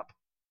 Keep it up.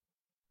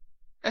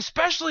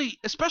 Especially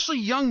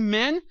young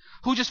men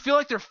who just feel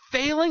like they're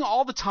failing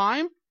all the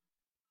time.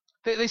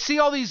 They see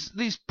all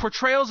these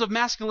portrayals of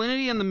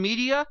masculinity in the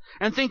media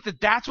and think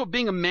that that's what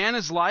being a man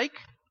is like.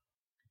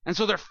 And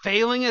so they're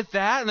failing at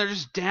that, and they're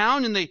just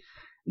down, and they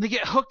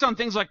get hooked on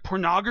things like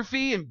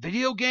pornography and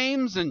video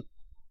games. And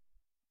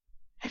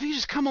if you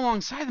just come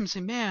alongside them and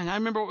say, man, I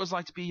remember what it was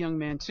like to be a young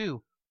man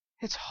too.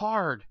 It's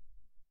hard,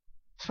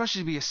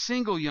 especially to be a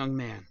single young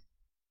man,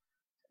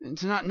 and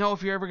to not know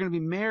if you're ever going to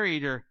be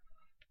married or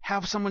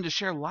have someone to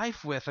share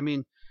life with. I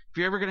mean, if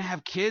you're ever going to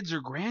have kids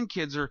or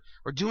grandkids or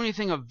do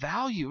anything of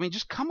value, I mean,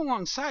 just come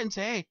alongside and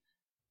say, hey,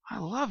 I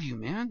love you,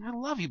 man. I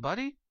love you,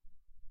 buddy.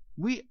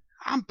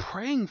 I'm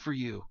praying for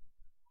you.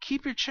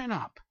 Keep your chin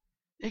up.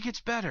 It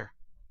gets better.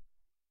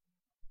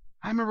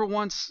 I remember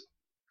once,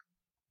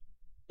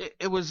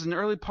 it was an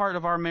early part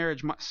of our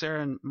marriage,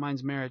 Sarah and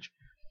mine's marriage,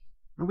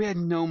 and we had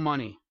no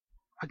money.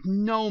 Like,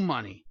 no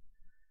money.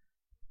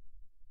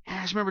 And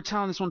I just remember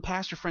telling this one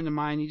pastor friend of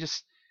mine,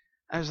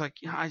 I was like,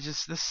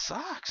 this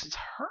sucks. It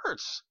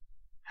hurts.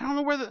 I don't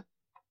know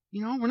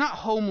we're not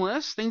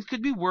homeless. Things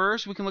could be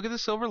worse. We can look at the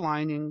silver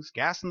linings,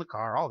 gas in the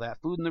car, all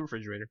that, food in the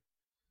refrigerator.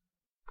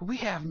 But we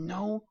have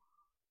no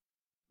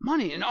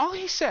money. And all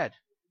he said,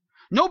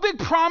 no big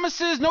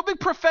promises, no big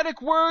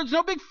prophetic words,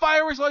 no big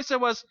fireworks. All he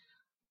said was,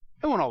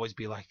 it won't always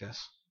be like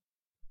this.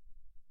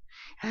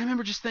 And I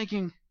remember just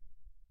thinking,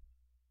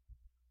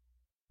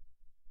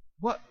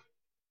 what?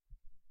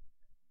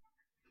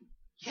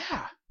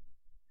 Yeah,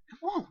 it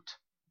won't.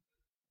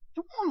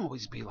 It won't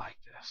always be like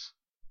this.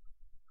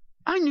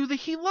 I knew that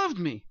he loved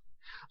me.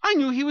 I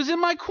knew he was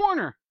in my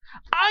corner.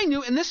 I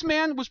knew, and this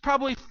man was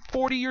probably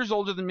 40 years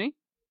older than me,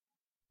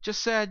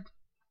 just said,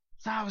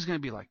 It's not always going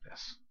to be like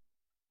this.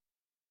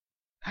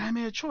 And I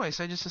made a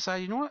choice. I just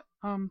decided, you know what?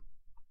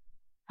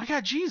 I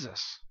got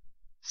Jesus.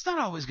 It's not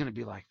always going to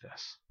be like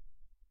this.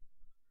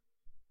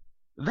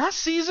 That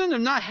season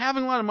of not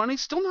having a lot of money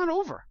is still not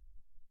over.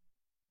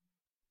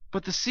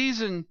 But the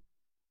season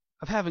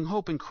of having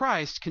hope in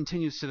Christ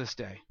continues to this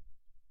day.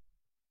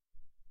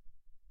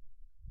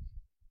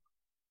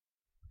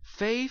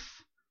 Faith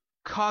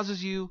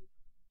causes you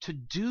to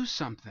do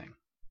something.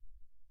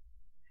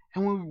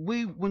 And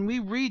when we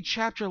read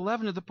chapter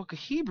 11 of the book of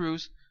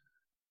Hebrews,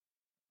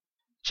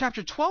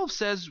 chapter 12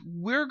 says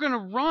we're going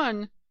to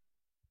run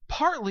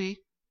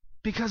partly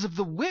because of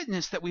the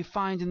witness that we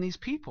find in these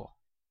people.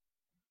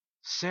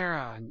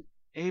 Sarah and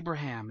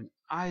Abraham and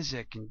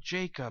Isaac and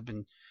Jacob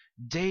and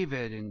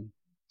David and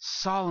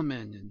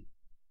Solomon and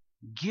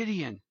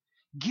Gideon.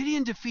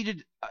 Gideon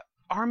defeated an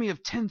army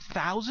of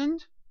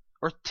 10,000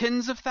 or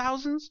tens of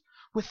thousands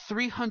with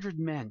 300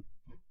 men.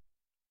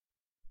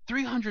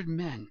 300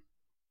 men.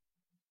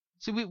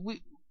 See,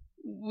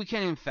 we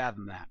can't even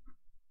fathom that.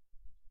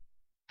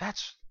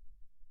 That's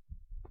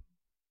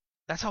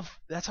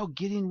how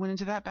Gideon went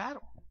into that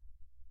battle.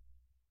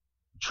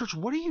 Church,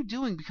 what are you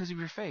doing because of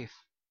your faith?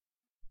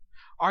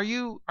 Are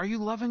you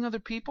loving other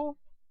people?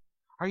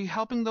 Are you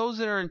helping those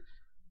that are in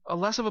a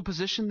less of a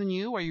position than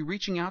you? Are you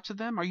reaching out to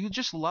them? Are you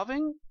just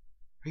loving?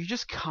 Are you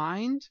just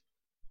kind?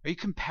 Are you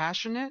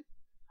compassionate?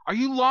 Are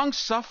you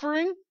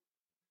long-suffering?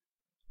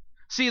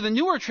 See, the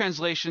newer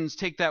translations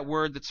take that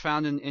word that's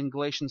found in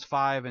Galatians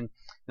 5 and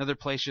other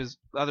places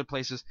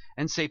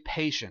and say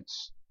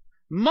patience.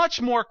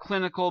 Much more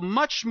clinical,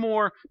 much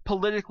more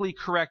politically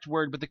correct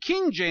word. But the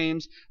King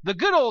James, the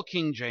good old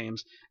King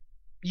James,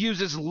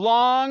 uses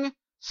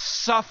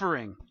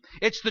long-suffering.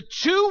 It's the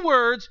two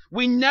words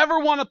we never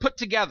want to put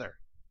together.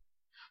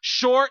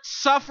 Short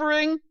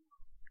suffering,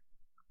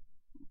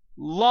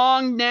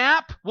 long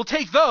nap, we'll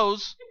take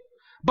those.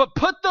 But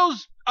put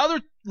those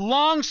other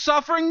long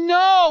suffering,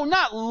 no,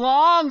 not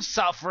long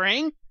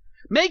suffering.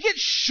 Make it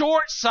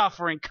short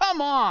suffering. Come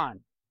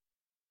on.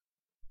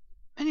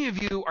 Many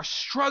of you are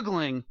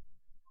struggling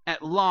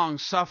at long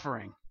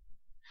suffering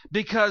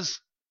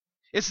because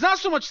it's not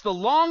so much the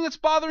long that's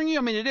bothering you.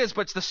 I mean, it is,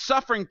 but it's the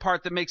suffering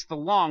part that makes the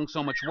long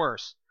so much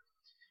worse.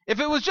 If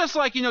it was just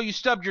like, you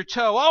stubbed your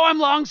toe, oh, I'm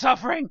long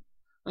suffering.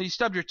 Well, you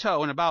stubbed your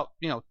toe in about,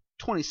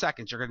 20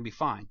 seconds, you're going to be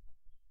fine.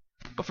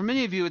 But for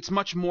many of you, it's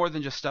much more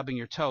than just stubbing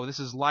your toe. This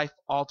is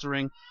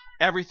life-altering.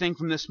 Everything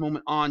from this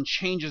moment on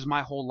changes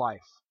my whole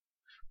life.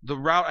 The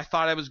route I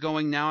thought I was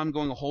going, now I'm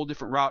going a whole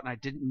different route, and I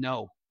didn't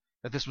know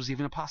that this was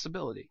even a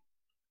possibility.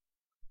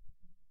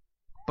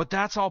 But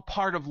that's all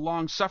part of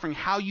long-suffering.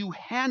 How you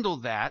handle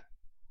that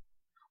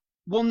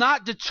will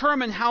not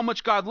determine how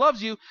much God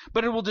loves you,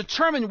 but it will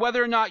determine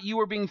whether or not you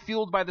are being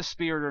fueled by the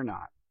Spirit or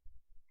not.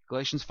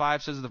 Galatians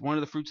 5 says that one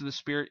of the fruits of the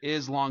Spirit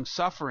is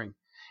long-suffering.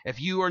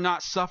 If you are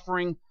not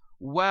suffering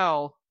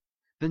well,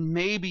 then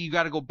maybe you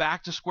got to go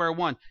back to square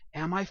one.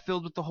 Am I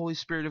filled with the Holy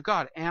Spirit of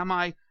God? Am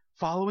I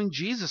following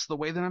Jesus the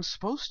way that I'm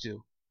supposed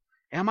to?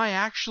 Am I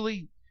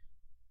actually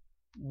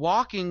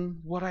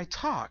walking what I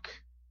talk?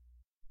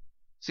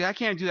 See, I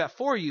can't do that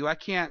for you. I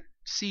can't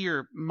see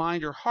your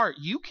mind or heart.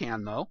 You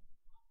can, though.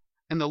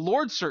 And the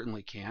Lord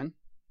certainly can.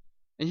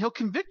 And He'll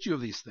convict you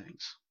of these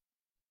things.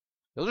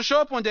 He'll just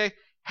show up one day,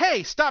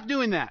 hey, stop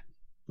doing that.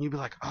 And you'll be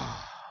like,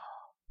 oh,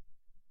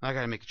 I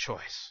got to make a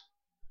choice.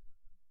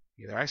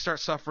 Either I start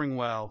suffering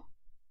well,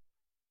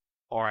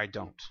 or I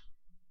don't.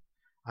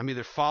 I'm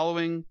either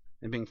following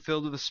and being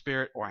filled with the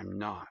Spirit, or I'm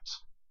not.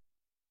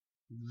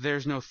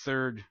 There's no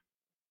third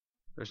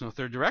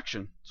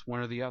direction. It's one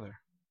or the other.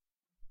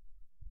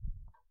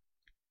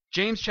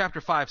 James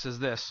chapter 5 says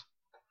this,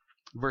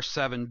 verse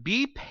 7,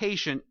 Be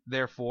patient,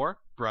 therefore,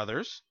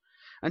 brothers,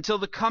 until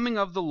the coming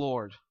of the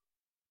Lord.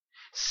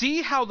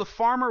 See how the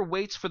farmer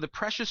waits for the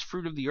precious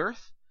fruit of the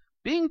earth,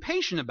 being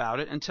patient about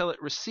it until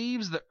it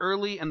receives the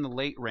early and the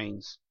late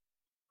rains.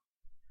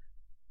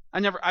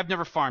 I've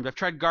never farmed. I've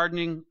tried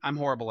gardening. I'm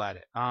horrible at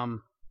it.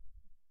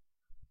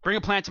 Bring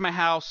a plant to my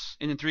house,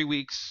 and in 3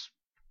 weeks,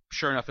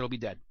 sure enough, it'll be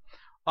dead.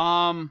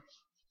 Some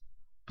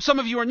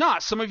of you are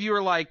not. Some of you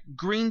are like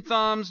green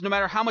thumbs. No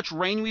matter how much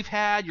rain we've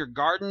had, your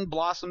garden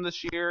blossomed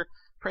this year.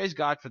 Praise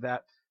God for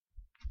that.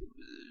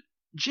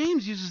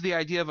 James uses the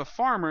idea of a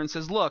farmer and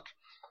says, look,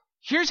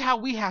 here's how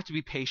we have to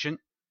be patient.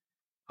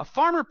 A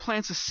farmer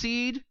plants a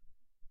seed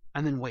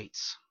and then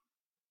waits.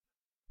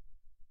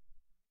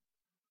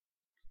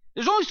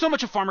 There's only so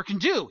much a farmer can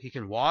do. He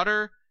can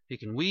water, he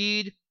can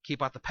weed,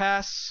 keep out the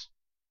pests.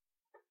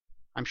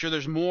 I'm sure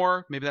there's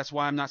more. Maybe that's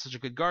why I'm not such a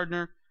good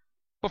gardener.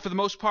 But for the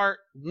most part,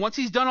 once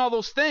he's done all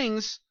those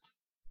things,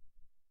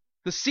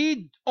 the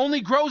seed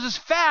only grows as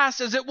fast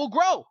as it will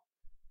grow.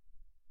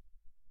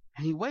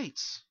 And he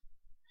waits.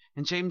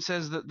 And James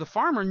says that the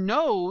farmer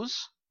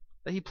knows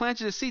that he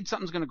planted a seed,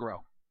 something's going to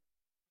grow.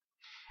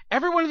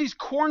 Every one of these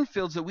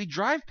cornfields that we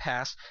drive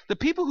past, the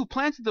people who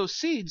planted those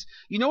seeds,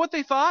 you know what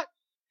they thought?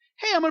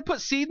 Hey, I'm going to put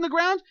seed in the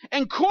ground,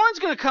 and corn's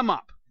going to come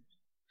up.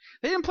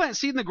 They didn't plant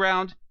seed in the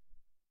ground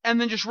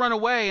and then just run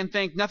away and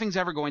think nothing's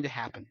ever going to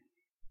happen.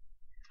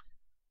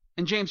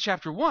 in James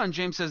chapter 1,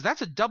 James says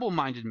that's a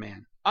double-minded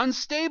man,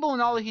 unstable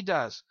in all that he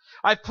does.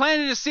 I've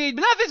planted a seed,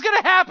 but nothing's going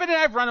to happen, and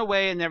I've run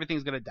away, and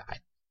everything's going to die.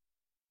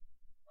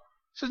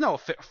 He says, no,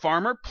 a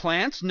farmer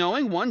plants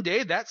knowing one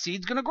day that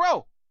seed's going to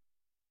grow.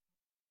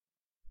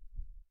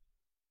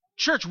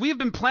 Church, we have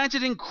been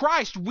planted in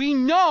Christ. We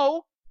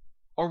know,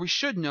 or we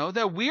should know,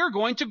 that we are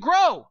going to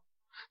grow.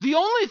 The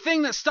only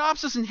thing that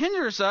stops us and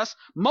hinders us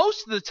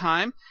most of the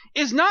time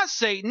is not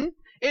Satan.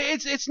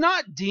 It's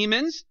not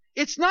demons.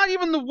 It's not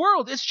even the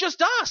world. It's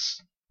just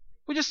us.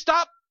 We just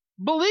stop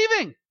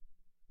believing.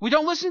 We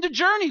don't listen to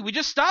Journey. We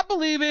just stop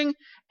believing,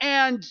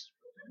 and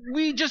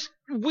we just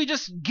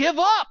give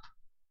up.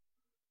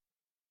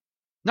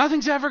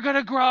 Nothing's ever going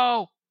to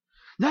grow.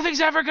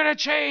 Nothing's ever going to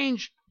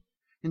change.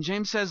 And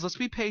James says, let's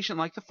be patient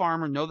like the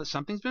farmer, know that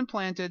something's been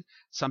planted,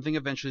 something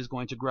eventually is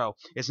going to grow.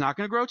 It's not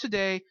going to grow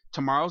today,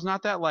 tomorrow's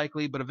not that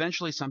likely, but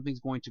eventually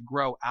something's going to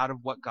grow out of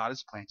what God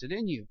has planted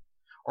in you,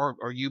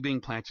 or you being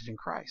planted in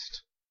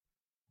Christ.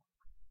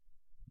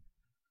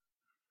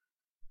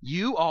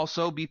 You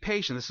also be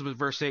patient. This is what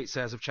verse 8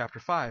 says of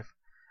chapter 5.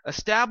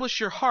 Establish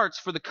your hearts,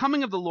 for the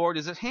coming of the Lord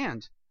is at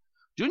hand.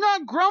 Do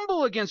not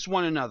grumble against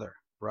one another,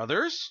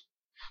 brothers,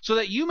 so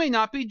that you may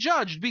not be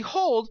judged.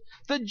 Behold,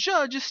 the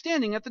judge is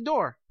standing at the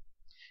door.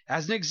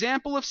 As an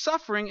example of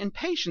suffering and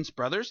patience,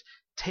 brothers,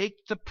 take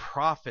the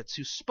prophets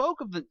who spoke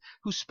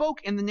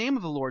in the name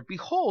of the Lord.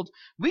 Behold,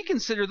 we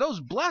consider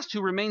those blessed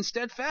who remain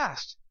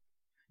steadfast.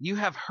 You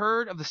have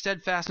heard of the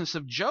steadfastness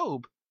of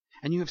Job,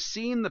 and you have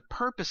seen the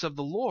purpose of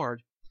the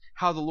Lord,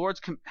 how the Lord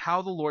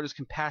is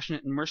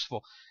compassionate and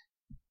merciful.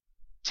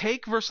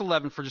 Take verse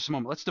 11 for just a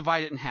moment. Let's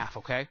divide it in half,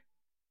 okay?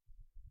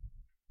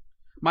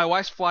 My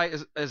wife's flight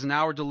is an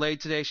hour delayed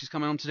today. She's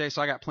coming home today,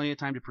 so I got plenty of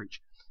time to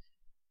preach.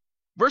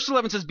 Verse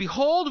 11 says,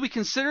 Behold, we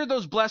consider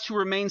those blessed who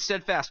remain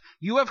steadfast.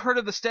 You have heard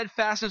of the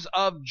steadfastness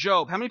of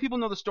Job. How many people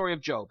know the story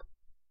of Job?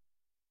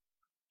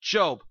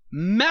 Job.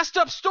 Messed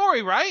up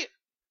story, right?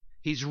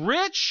 He's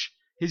rich.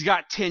 He's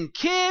got 10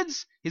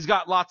 kids. He's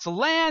got lots of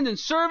land and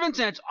servants,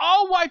 and it's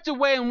all wiped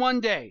away in one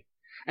day.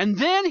 And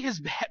then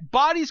his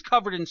body's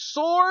covered in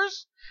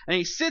sores, and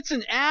he sits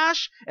in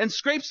ash and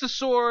scrapes the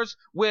sores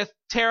with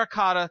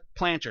terracotta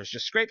planters.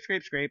 Just scrape,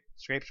 scrape, scrape,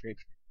 scrape, scrape.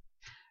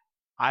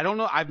 I don't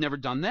know. I've never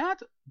done that,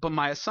 but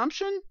my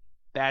assumption,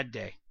 bad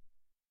day.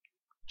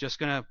 Just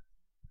gonna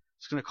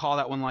call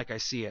that one like I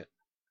see it.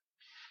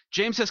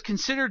 James says,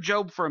 consider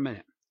Job for a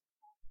minute.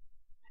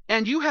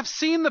 And you have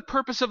seen the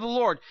purpose of the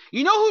Lord.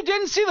 You know who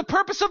didn't see the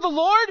purpose of the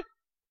Lord?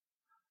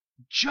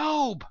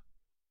 Job.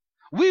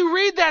 We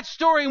read that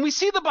story and we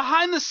see the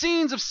behind the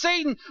scenes of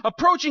Satan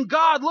approaching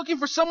God, looking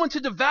for someone to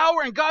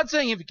devour, and God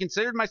saying, have you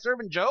considered my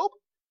servant Job?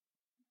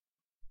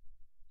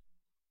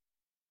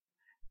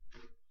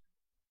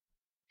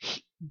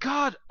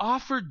 God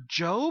offered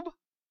Job?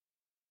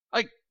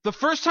 Like, the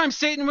first time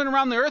Satan went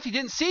around the earth, he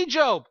didn't see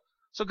Job.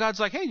 So God's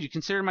like, hey, did you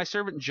consider my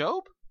servant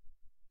Job?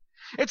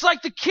 It's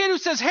like the kid who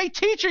says, hey,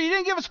 teacher, you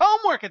didn't give us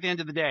homework at the end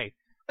of the day.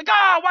 Like,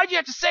 why'd you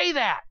have to say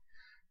that?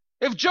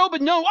 If Job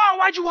had known,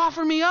 why'd you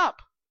offer me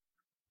up?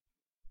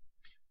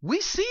 We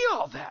see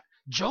all that.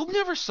 Job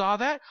never saw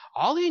that.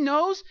 All he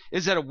knows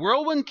is that a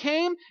whirlwind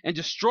came and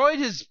destroyed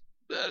his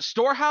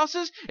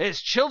storehouses, and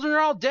his children are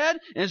all dead,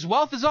 and his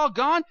wealth is all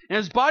gone, and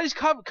his body's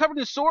covered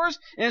in sores,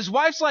 and his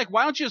wife's like,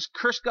 why don't you just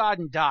curse God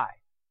and die?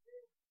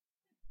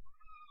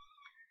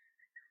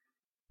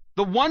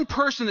 The one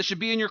person that should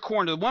be in your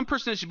corner, the one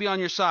person that should be on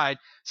your side,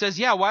 says,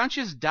 yeah, why don't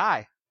you just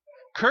die?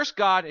 Curse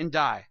God and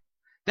die.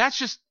 That's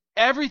just,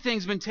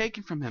 everything's been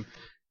taken from him.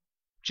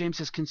 James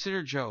says,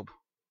 consider Job.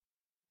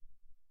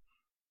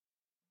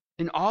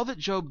 In all that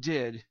Job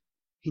did,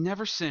 he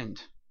never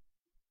sinned.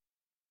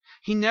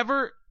 He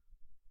never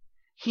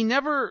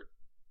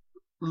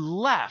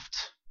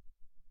left.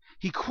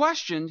 He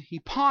questioned, he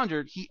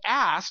pondered, he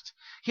asked.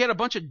 He had a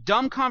bunch of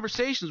dumb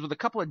conversations with a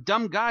couple of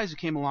dumb guys who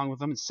came along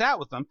with him and sat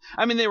with him.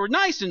 I mean, they were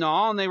nice and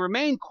all, and they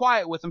remained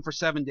quiet with him for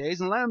 7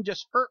 days and let him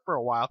just hurt for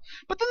a while.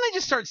 But then they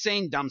just started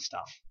saying dumb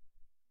stuff.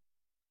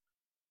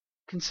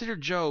 Consider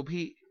Job.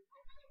 He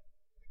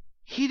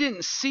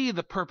didn't see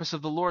the purpose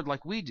of the Lord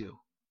like we do.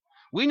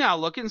 We now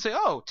look at it and say,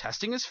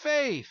 testing his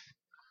faith.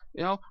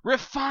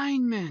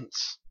 Refinement.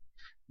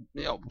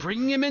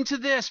 Bringing him into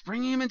this,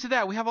 bringing him into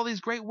that. We have all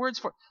these great words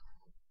for it.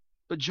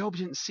 But Job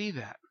didn't see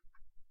that.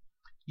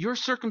 Your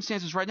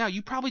circumstances right now,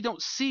 you probably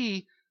don't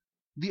see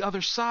the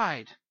other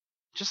side,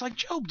 just like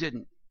Job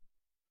didn't.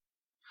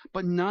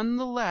 But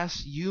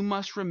nonetheless, you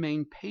must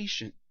remain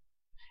patient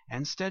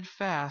and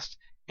steadfast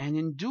and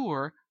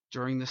endure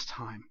during this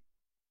time.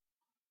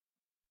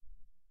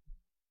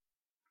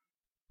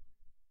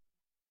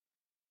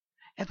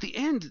 At the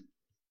end,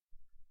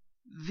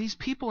 these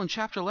people in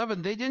chapter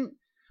 11,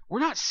 we're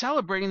not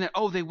celebrating that,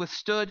 they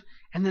withstood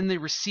and then they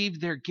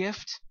received their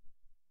gift.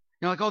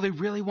 They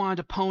really wanted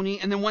a pony,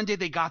 and then one day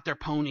they got their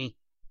pony.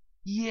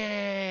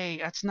 Yay!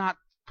 That's not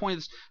the point of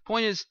this.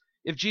 Point is,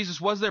 if Jesus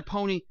was their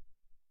pony,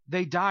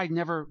 they died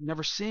never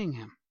seeing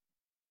him.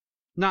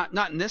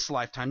 Not in this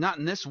lifetime, not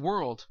in this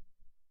world.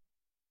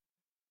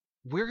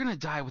 We're going to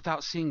die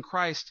without seeing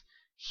Christ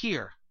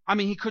here. I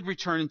mean, he could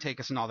return and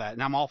take us and all that,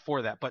 and I'm all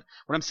for that. But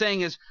what I'm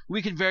saying is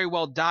we could very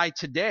well die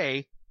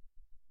today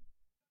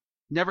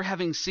never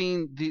having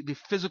seen the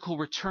physical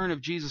return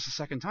of Jesus a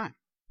second time.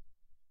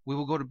 We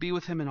will go to be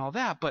with him and all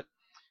that, but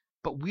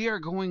we are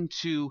going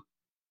to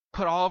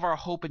put all of our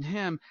hope in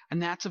him,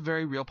 and that's a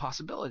very real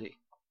possibility.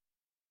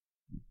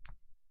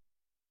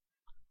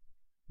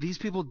 These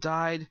people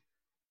died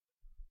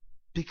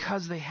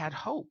because they had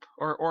hope,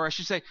 or I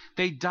should say,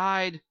 they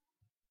died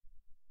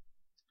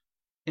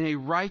in a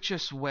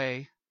righteous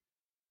way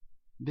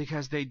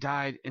because they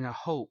died in a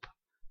hope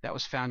that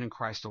was found in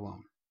Christ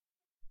alone.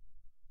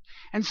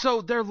 And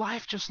so their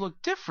life just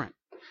looked different.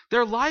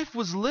 Their life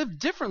was lived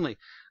differently.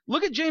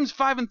 Look at James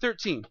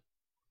 5:13.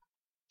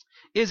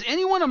 Is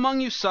anyone among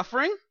you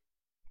suffering?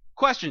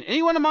 Question,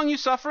 anyone among you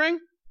suffering?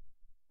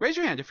 Raise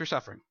your hand if you're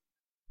suffering.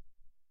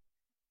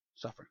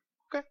 Suffering.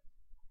 Okay.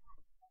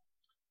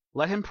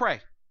 Let him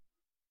pray.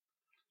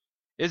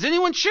 Is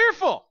anyone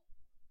cheerful?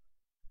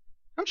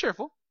 I'm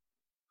cheerful.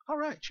 All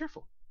right,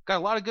 cheerful. Got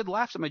a lot of good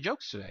laughs at my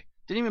jokes today.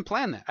 Didn't even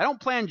plan that. I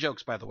don't plan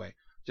jokes, by the way.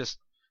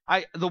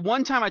 The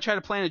one time I tried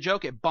to plan a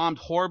joke, it bombed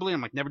horribly. I'm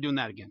like, never doing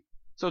that again.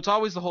 So it's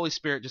always the Holy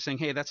Spirit just saying,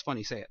 hey, that's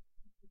funny, say it.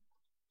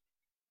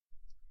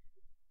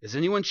 Is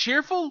anyone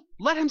cheerful?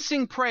 Let him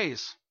sing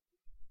praise.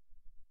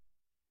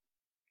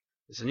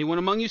 Is anyone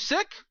among you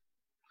sick?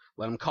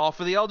 Let him call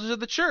for the elders of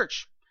the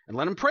church, and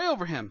let him pray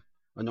over him,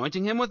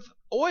 anointing him with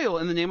oil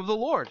in the name of the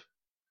Lord.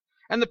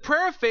 And the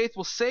prayer of faith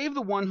will save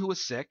the one who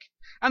is sick,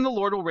 and the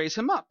Lord will raise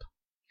him up.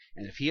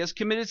 And if he has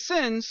committed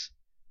sins,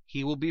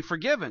 he will be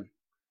forgiven.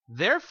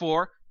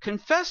 Therefore,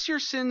 confess your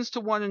sins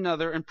to one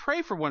another and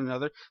pray for one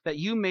another that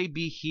you may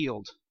be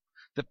healed.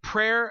 The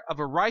prayer of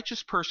a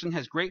righteous person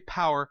has great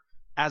power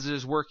as it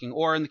is working.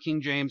 Or in the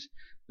King James,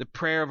 the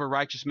prayer of a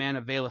righteous man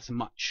availeth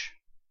much.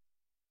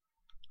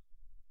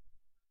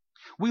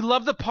 We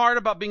love the part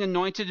about being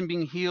anointed and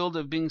being healed,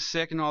 of being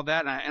sick and all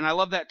that. And I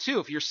love that too.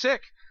 If you're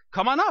sick,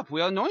 come on up.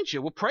 We'll anoint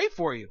you. We'll pray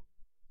for you.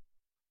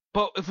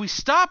 But if we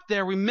stop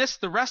there, we miss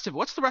the rest of it.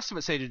 What's the rest of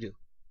it say to do?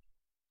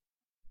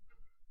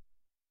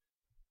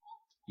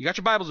 You got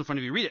your Bibles in front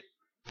of you. Read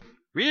it.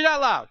 Read it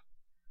out loud.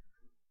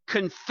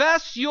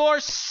 Confess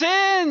your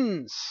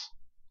sins.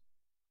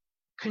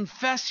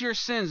 Confess your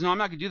sins. No, I'm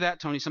not going to do that,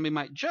 Tony. Somebody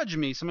might judge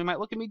me. Somebody might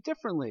look at me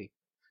differently.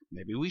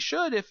 Maybe we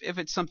should if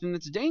it's something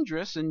that's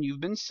dangerous and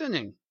you've been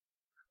sinning.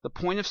 The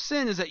point of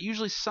sin is that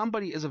usually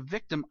somebody is a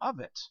victim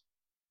of it.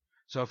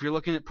 So if you're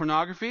looking at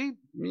pornography,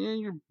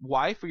 your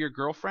wife or your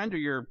girlfriend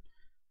or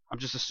I'm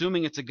just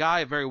assuming it's a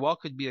guy, it very well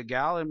could be a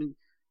gal. I mean,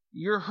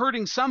 you're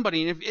hurting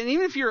somebody. And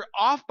even if you're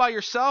off by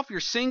yourself, you're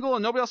single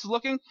and nobody else is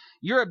looking,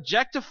 you're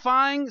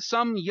objectifying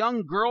some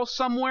young girl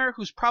somewhere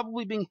who's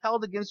probably being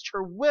held against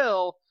her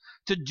will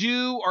to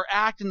do or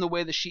act in the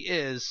way that she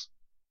is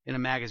in a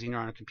magazine or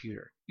on a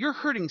computer. You're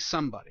hurting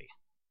somebody.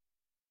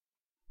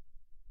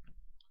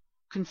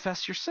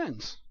 Confess your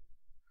sins.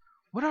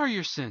 What are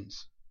your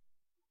sins?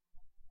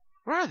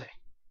 What are they?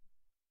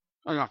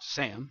 Oh, you don't have to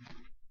say them.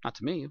 Not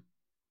to me.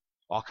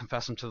 I'll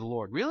confess them to the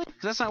Lord. Really?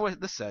 Because that's not what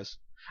this says.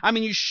 I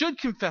mean, you should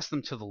confess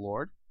them to the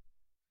Lord.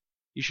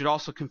 You should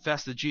also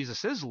confess that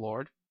Jesus is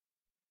Lord.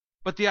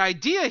 But the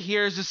idea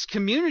here is this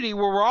community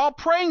where we're all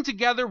praying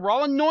together, we're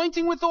all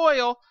anointing with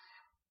oil,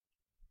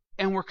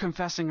 and we're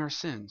confessing our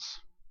sins.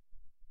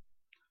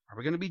 Are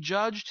we going to be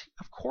judged?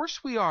 Of course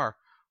we are.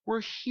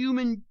 We're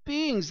human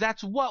beings.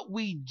 That's what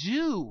we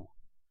do.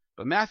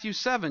 But Matthew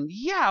 7,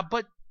 yeah,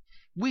 but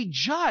we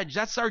judge.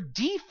 That's our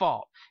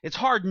default. It's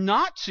hard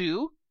not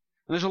to.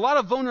 And there's a lot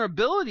of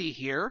vulnerability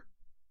here.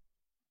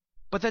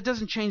 But that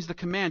doesn't change the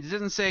command. It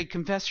doesn't say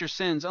confess your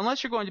sins.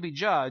 Unless you're going to be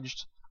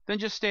judged, then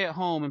just stay at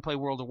home and play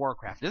World of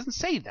Warcraft. It doesn't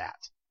say that.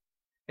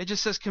 It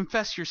just says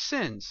confess your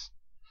sins.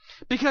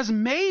 Because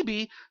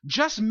maybe,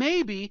 just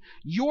maybe,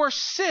 your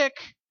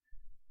sickness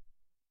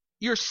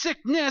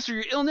or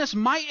your illness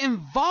might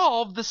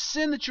involve the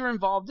sin that you're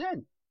involved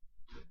in.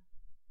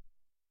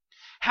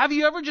 Have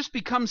you ever just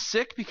become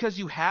sick because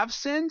you have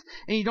sinned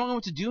and you don't know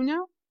what to do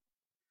now?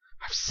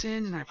 I've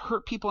sinned and I've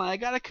hurt people and I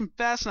got to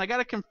confess and I got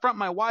to confront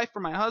my wife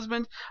or my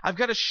husband. I've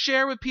got to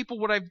share with people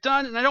what I've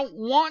done and I don't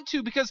want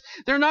to because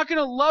they're not going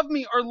to love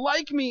me or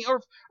like me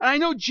and I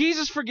know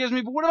Jesus forgives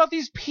me, but what about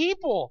these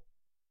people?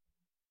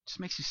 It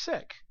just makes you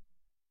sick.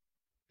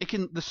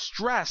 The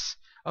stress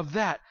of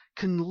that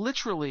can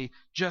literally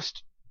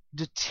just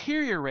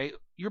deteriorate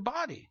your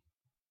body.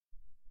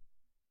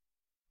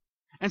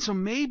 And so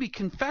maybe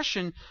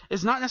confession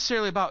is not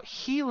necessarily about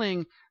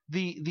healing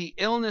the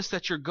illness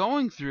that you're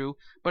going through,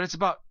 but it's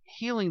about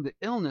healing the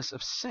illness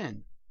of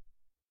sin.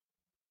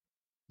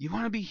 You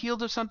want to be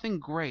healed of something?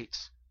 Great.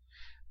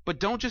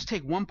 But don't just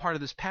take one part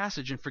of this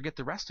passage and forget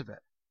the rest of it.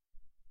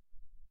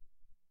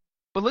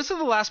 But listen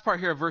to the last part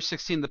here of verse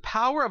 16. The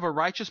power of a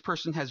righteous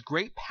person has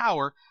great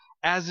power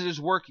as it is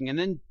working. And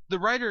then the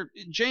writer,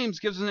 James,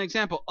 gives us an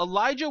example.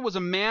 Elijah was a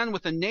man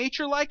with a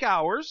nature like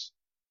ours.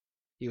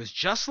 He was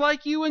just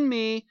like you and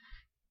me,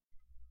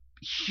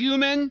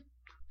 human,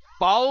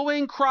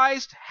 following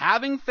Christ,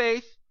 having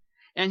faith,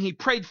 and he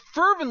prayed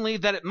fervently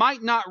that it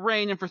might not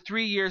rain, and for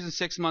 3 years and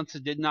 6 months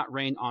it did not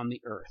rain on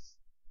the earth.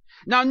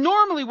 Now,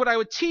 normally what I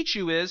would teach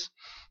you is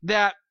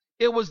that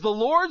it was the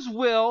Lord's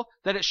will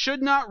that it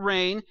should not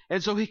rain,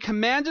 and so he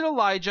commanded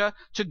Elijah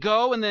to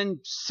go and then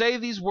say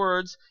these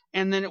words,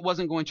 and then it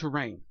wasn't going to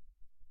rain.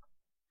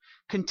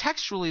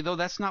 Contextually, though,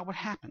 that's not what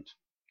happened.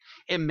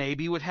 It may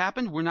be what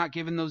happened. We're not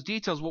given those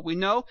details. What we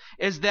know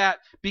is that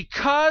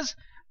because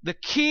the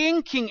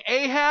King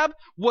Ahab,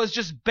 was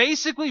just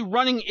basically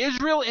running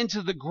Israel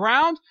into the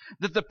ground,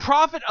 that the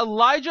prophet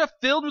Elijah,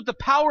 filled with the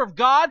power of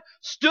God,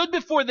 stood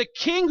before the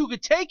king who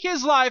could take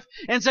his life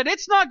and said,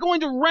 it's not going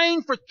to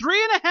rain for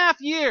 3.5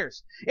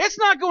 years. It's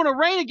not going to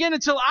rain again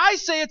until I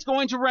say it's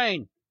going to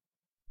rain.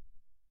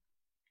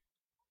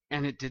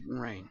 And it didn't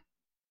rain.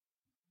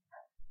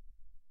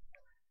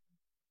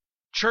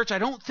 Church, I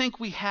don't think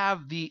we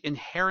have the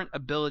inherent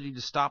ability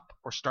to stop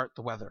or start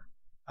the weather.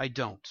 I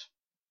don't.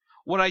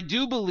 What I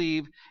do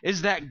believe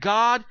is that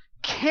God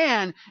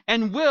can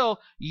and will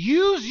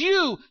use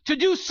you to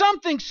do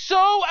something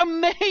so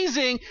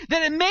amazing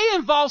that it may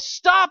involve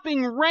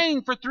stopping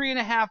rain for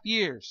 3.5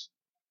 years.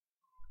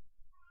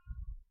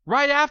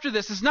 Right after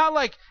this, it's not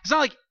like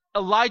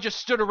Elijah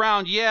stood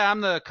around, yeah,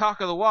 I'm the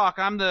cock of the walk,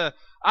 I'm the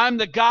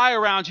guy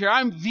around here,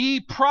 I'm the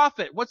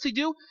prophet. What's he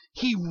do?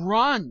 He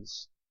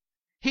runs.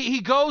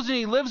 He goes and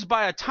he lives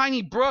by a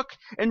tiny brook,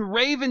 and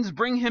ravens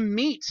bring him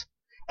meat.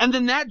 And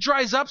then that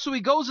dries up, so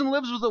he goes and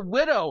lives with a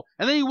widow.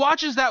 And then he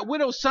watches that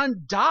widow's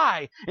son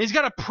die. And he's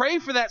got to pray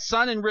for that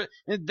son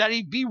and that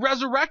he be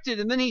resurrected.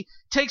 And then he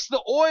takes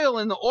the oil,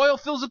 and the oil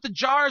fills up the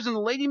jars, and the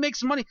lady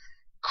makes money.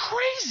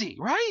 Crazy,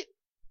 right?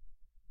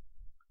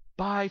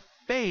 By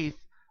faith,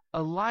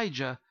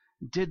 Elijah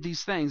did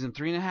these things. And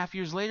 3.5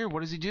 years later, what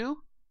does he do?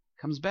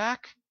 Comes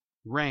back,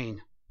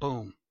 rain.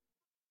 Boom.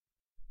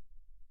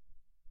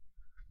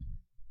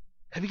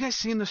 Have you guys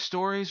seen the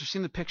stories or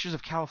seen the pictures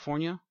of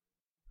California?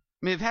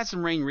 I mean, they've had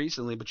some rain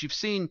recently, but you've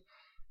seen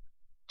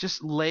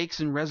just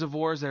lakes and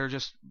reservoirs that are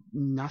just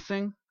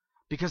nothing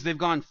because they've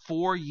gone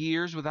 4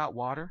 years without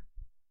water.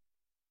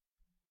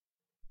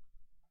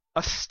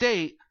 A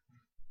state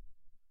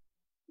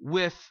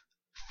with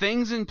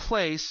things in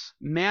place,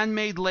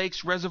 man-made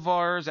lakes,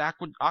 reservoirs,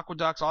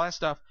 aqueducts, all that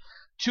stuff,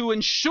 to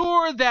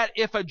ensure that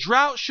if a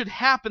drought should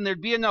happen,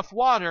 there'd be enough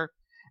water.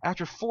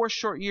 After 4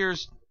 short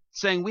years,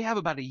 saying we have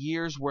about a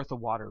year's worth of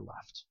water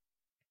left.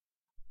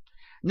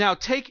 Now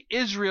take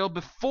Israel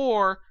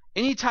before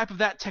any type of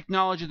that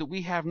technology that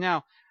we have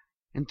now,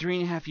 and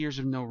 3.5 years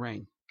of no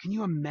rain. Can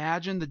you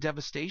imagine the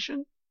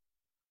devastation?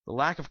 The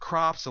lack of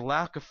crops, the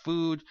lack of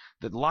food,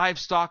 the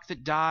livestock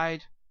that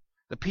died,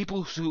 the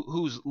people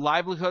whose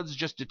livelihoods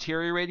just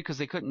deteriorated because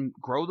they couldn't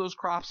grow those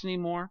crops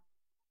anymore.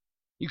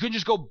 You couldn't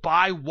just go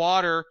buy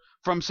water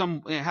from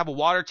have a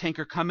water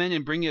tanker come in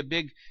and bring you a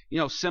big,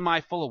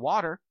 semi full of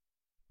water.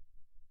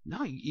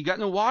 No, you got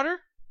no water?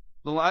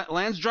 The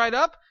land's dried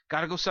up?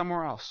 Got to go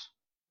somewhere else.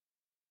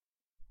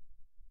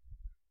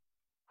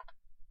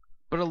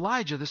 But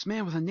Elijah, this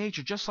man with a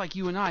nature just like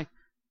you and I,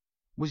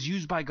 was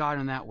used by God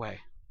in that way.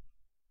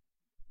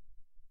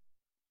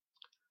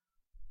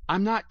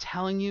 I'm not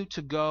telling you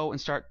to go and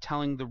start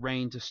telling the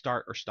rain to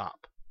start or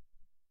stop.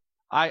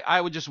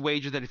 I would just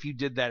wager that if you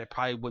did that, it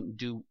probably wouldn't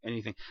do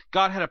anything.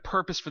 God had a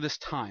purpose for this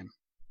time.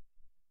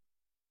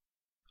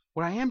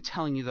 What I am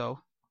telling you, though,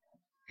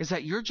 is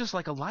that you're just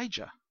like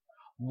Elijah.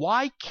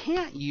 Why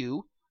can't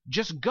you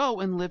just go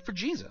and live for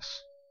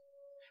Jesus?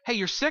 Hey,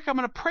 you're sick? I'm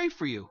going to pray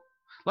for you.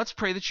 Let's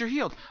pray that you're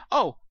healed.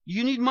 Oh,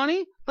 you need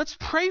money? Let's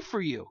pray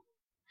for you.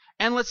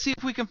 And let's see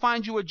if we can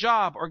find you a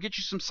job or get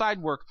you some side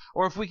work,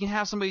 or if we can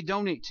have somebody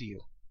donate to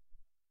you.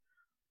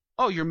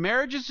 Oh, your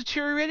marriage is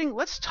deteriorating?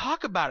 Let's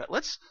talk about it.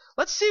 Let's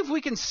see if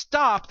we can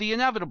stop the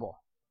inevitable.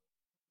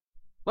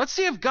 Let's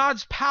see if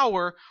God's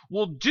power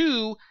will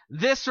do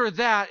this or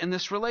that in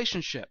this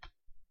relationship.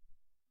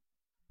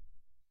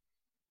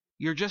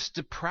 You're just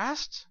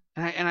depressed,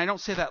 and I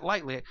don't say that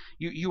lightly.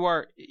 You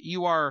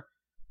are.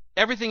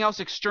 Everything else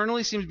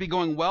externally seems to be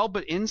going well,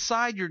 but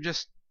inside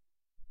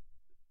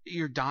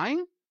you're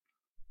dying.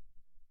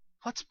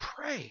 Let's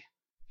pray.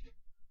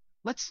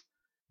 Let's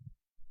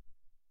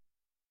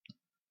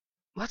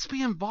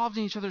be involved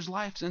in each other's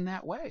lives in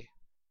that way.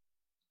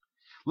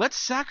 Let's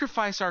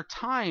sacrifice our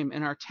time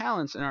and our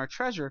talents and our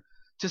treasure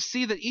to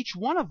see that each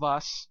one of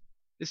us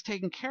is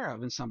taken care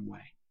of in some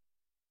way.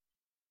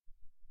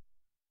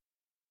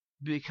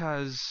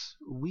 Because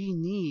we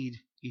need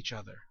each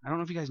other. I don't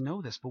know if you guys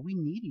know this, but we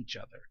need each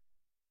other.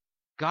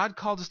 God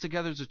called us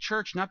together as a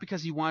church not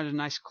because he wanted a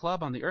nice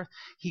club on the earth.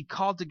 He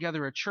called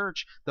together a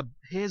church,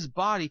 his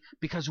body,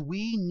 because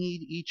we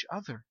need each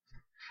other.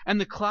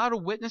 And the cloud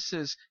of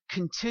witnesses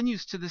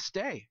continues to this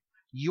day.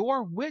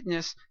 Your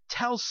witness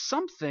tells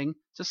something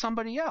to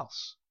somebody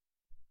else.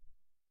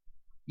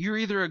 You're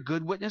either a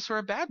good witness or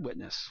a bad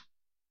witness.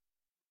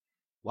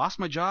 Lost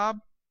my job.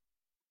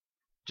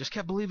 Just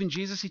kept believing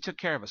Jesus. He took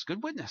care of us.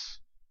 Good witness.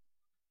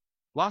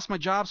 Lost my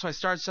job, so I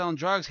started selling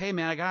drugs. Hey,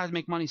 man, I got to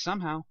make money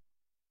somehow.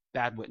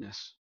 Bad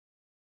witness.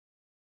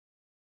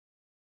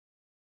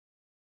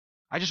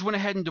 I just went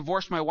ahead and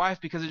divorced my wife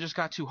because it just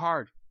got too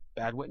hard.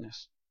 Bad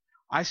witness.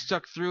 I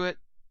stuck through it,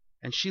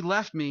 and she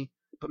left me.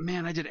 But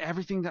man, I did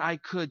everything that I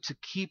could to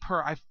keep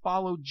her. I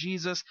followed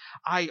Jesus.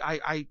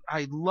 I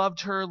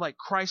loved her like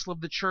Christ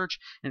loved the church,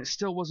 and it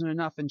still wasn't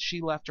enough, and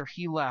she left or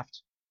he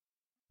left.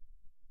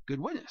 Good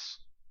witness.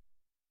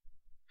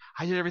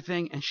 I did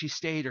everything, and she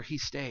stayed or he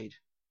stayed.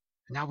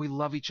 And now we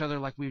love each other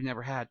like we've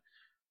never had.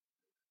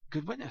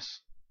 Good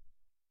witness.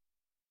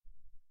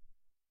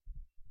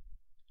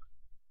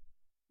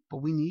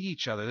 But we need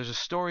each other. There's a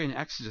story in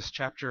Exodus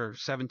chapter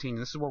 17.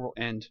 This is where we'll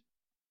end.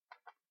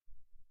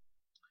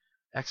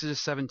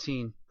 Exodus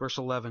 17, verse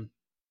 11.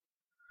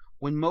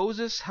 When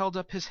Moses held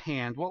up his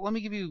hand, well, let me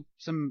give you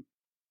some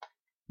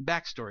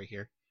backstory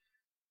here.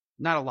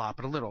 Not a lot,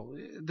 but a little.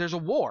 There's a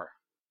war.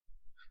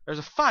 There's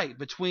a fight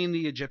between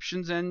the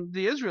Egyptians and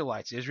the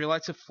Israelites. The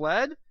Israelites have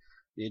fled.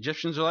 The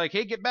Egyptians are like,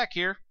 hey, get back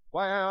here.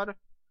 Why?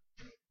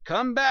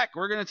 Come back.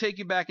 We're going to take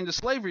you back into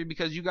slavery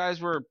because you guys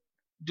were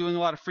doing a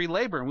lot of free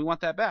labor, and we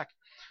want that back.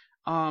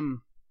 And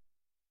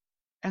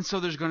so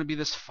there's going to be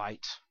this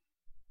fight.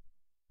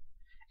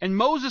 And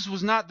Moses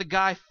was not the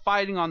guy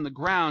fighting on the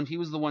ground. He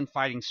was the one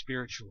fighting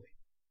spiritually.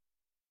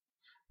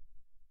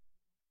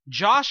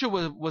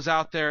 Joshua was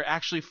out there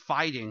actually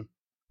fighting.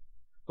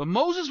 But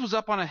Moses was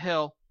up on a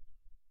hill.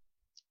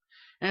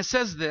 And it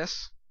says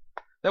this,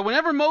 that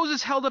whenever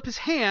Moses held up his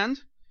hand,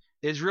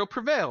 Israel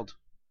prevailed.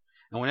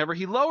 And whenever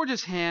he lowered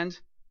his hand,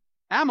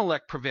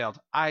 Amalek prevailed.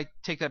 I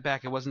take that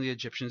back. It wasn't the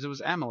Egyptians. It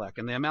was Amalek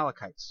and the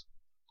Amalekites.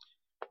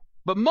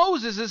 But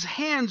Moses'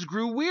 hands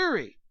grew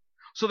weary.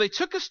 So they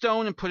took a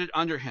stone and put it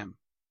under him.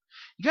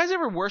 You guys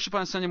ever worship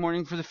on a Sunday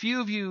morning? For the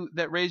few of you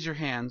that raise your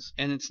hands,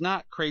 and it's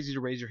not crazy to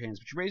raise your hands,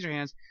 but you raise your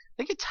hands,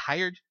 they get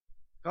tired.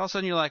 All of a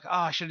sudden you're like, oh,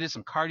 I should have did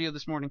some cardio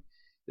this morning.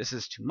 This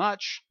is too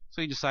much.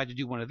 So you decide to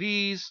do one of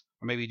these,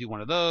 or maybe you do one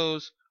of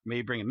those, or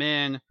maybe bring them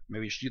in, or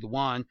maybe you should do the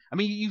one. I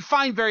mean, you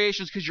find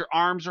variations because your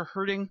arms are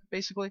hurting,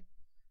 basically.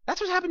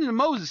 That's what's happening to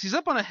Moses. He's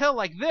up on a hill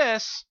like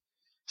this.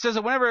 It says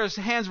that whenever his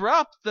hands were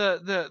up,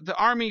 the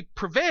army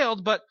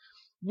prevailed, but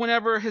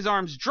whenever his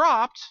arms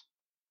dropped,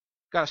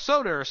 got a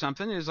soda or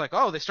something, it was like,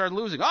 oh, they started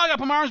losing. Oh, I got to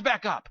put my arms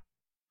back up.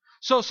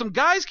 So some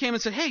guys came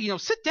and said, hey,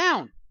 sit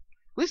down.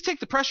 At least take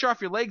the pressure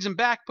off your legs and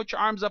back. Put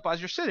your arms up as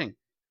you're sitting.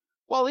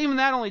 Well, even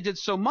that only did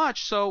so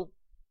much, so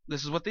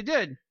this is what they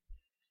did.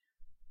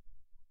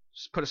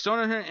 Just put a stone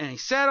on it, and he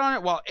sat on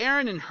it while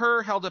Aaron and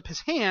Hur held up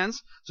his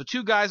hands. So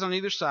two guys on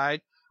either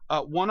side,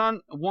 one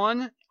on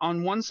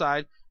one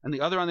side and the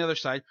other on the other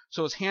side.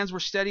 So his hands were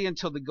steady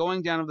until the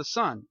going down of the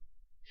sun.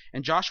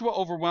 And Joshua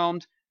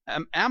overwhelmed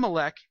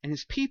Amalek and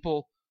his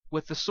people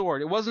with the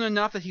sword. It wasn't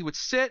enough that he would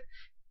sit.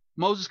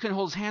 Moses couldn't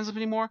hold his hands up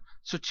anymore.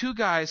 So two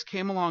guys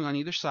came along on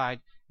either side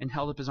and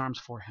held up his arms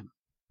for him.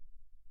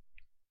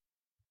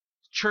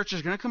 Church,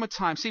 there's going to come a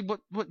time. See,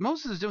 what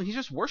Moses is doing, he's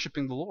just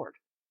worshiping the Lord.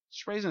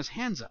 Just raising his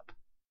hands up.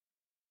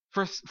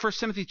 1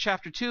 Timothy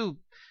chapter 2,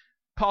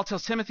 Paul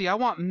tells Timothy, I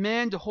want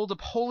men to hold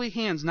up holy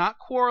hands, not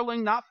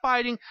quarreling, not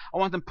fighting. I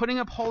want them putting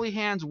up holy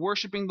hands,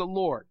 worshiping the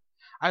Lord.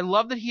 I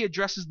love that he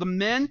addresses the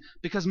men,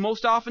 because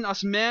most often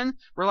us men,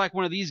 we're like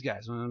one of these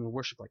guys. I'm going to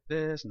worship like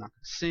this. I'm not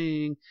going to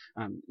sing.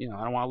 I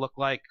don't want to look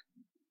like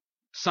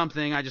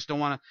something. I don't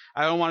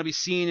want to be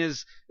seen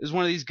as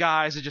one of these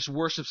guys that just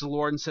worships the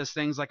Lord and says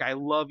things like, I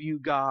love you,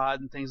 God,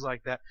 and things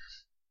like that.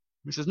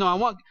 He says,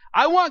 no,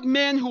 I want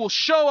men who will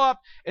show up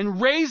and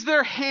raise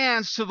their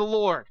hands to the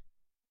Lord.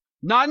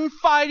 Not in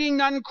fighting,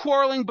 not in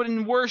quarreling, but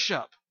in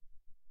worship.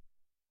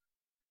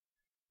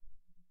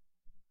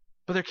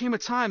 But there came a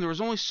time, there was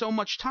only so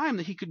much time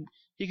that he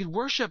could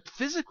worship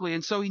physically,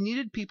 and so he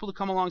needed people to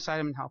come alongside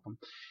him and help him.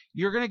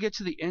 You're going to get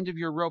to the end of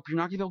your rope. You're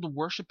not going to be able to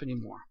worship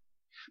anymore.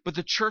 But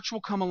the church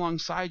will come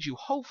alongside you.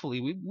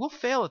 Hopefully, we'll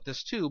fail at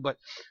this too, but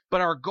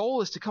our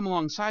goal is to come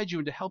alongside you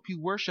and to help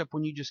you worship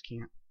when you just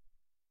can't.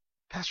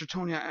 Pastor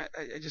Tony, I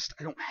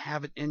don't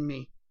have it in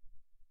me.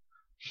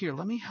 Here,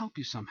 let me help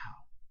you somehow.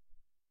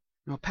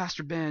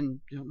 Pastor Ben,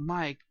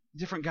 Mike,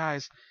 different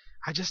guys,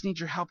 I just need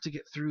your help to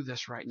get through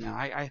this right now.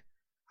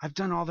 I've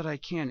done all that I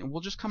can, and we'll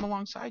just come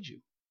alongside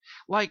you.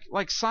 Like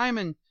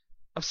Simon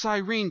of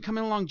Cyrene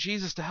coming along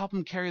Jesus to help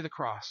him carry the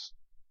cross.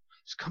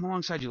 Just come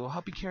alongside you. They'll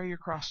help you carry your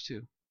cross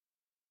too.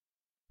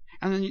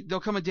 And then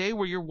there'll come a day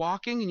where you're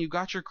walking and you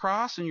got your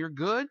cross and you're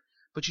good,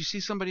 but you see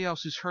somebody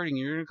else who's hurting,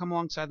 and you're going to come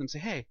alongside them and say,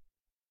 hey,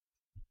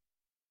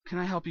 can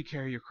I help you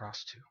carry your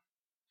cross too?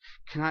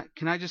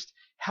 Can I just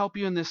help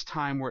you in this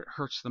time where it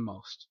hurts the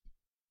most?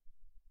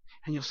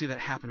 And you'll see that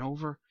happen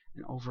over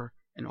and over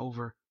and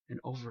over and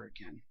over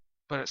again.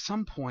 But at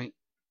some point,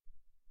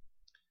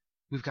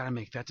 we've got to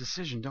make that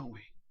decision, don't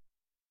we?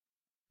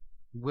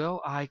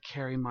 Will I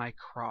carry my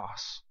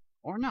cross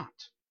or not?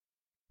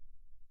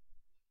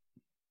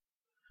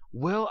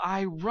 Will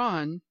I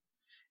run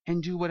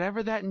and do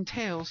whatever that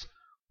entails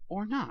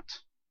or not?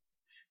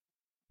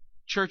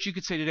 Church, you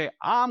could say today,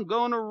 I'm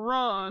going to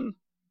run.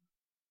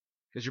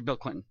 Because you're Bill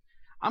Clinton.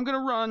 I'm going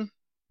to run.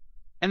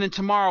 And then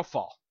tomorrow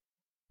fall.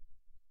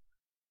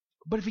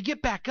 But if you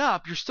get back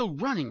up, you're still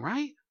running,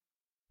 right?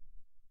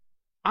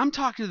 I'm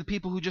talking to the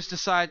people who just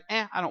decide,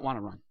 I don't want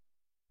to run.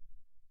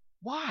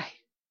 Why?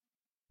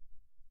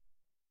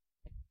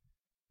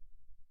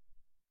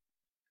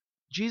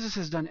 Jesus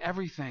has done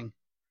everything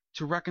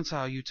to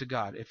reconcile you to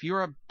God. If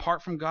you're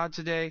apart from God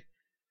today,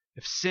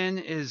 if sin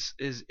is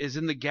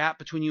in the gap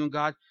between you and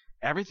God,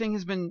 everything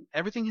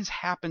has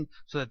happened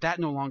so that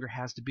no longer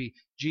has to be.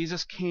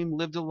 Jesus came,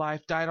 lived a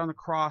life, died on the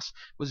cross,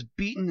 was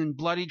beaten and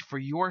bloodied for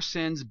your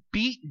sins,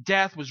 beat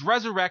death, was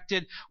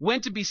resurrected,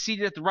 went to be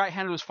seated at the right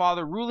hand of his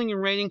Father, ruling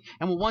and reigning,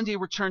 and will one day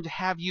return to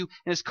have you,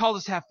 and has called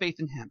us to have faith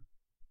in him.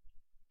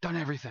 Done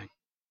everything.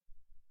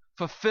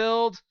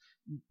 Fulfilled,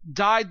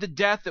 died the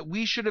death that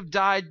we should have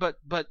died,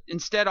 but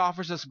instead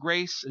offers us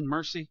grace and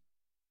mercy.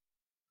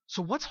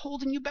 So what's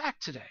holding you back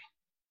today?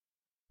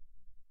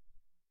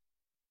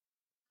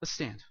 Let's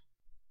stand.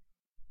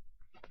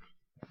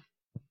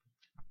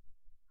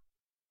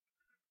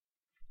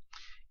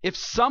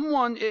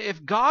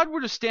 If God were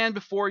to stand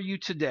before you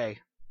today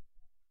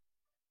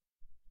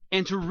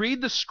and to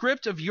read the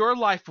script of your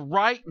life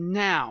right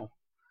now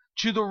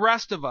to the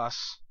rest of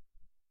us,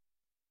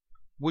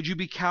 would you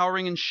be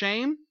cowering in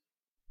shame?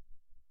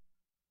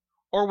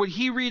 Or would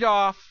he read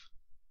off,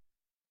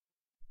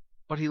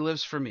 but he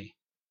lives for me?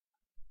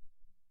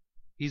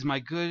 He's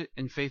my good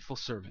and faithful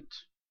servant.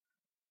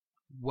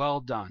 Well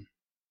done.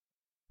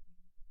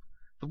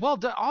 Well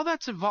done. All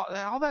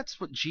that's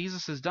what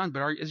Jesus has done.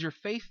 But is your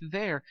faith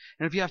there?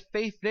 And if you have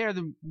faith there,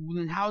 then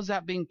how is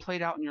that being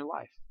played out in your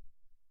life?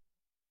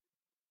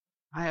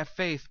 I have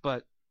faith,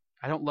 but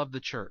I don't love the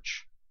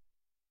church.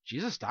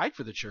 Jesus died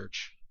for the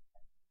church.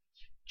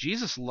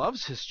 Jesus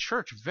loves his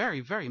church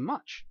very, very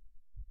much.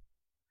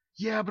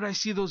 Yeah, but I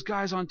see those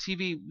guys on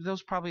TV.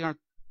 Those probably aren't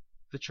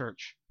the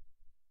church.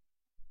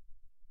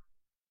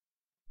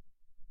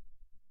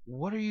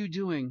 What are you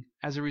doing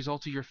as a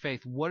result of your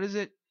faith?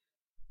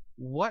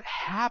 What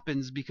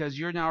happens because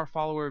you're now a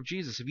follower of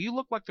Jesus? If you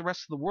look like the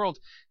rest of the world,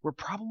 we're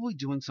probably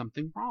doing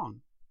something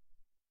wrong.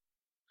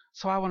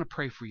 So I want to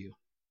pray for you.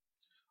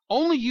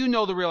 Only you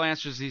know the real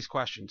answers to these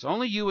questions.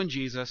 Only you and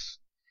Jesus.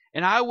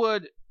 And I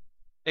would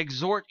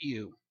exhort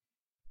you,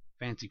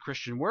 fancy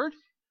Christian word,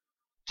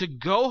 to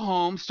go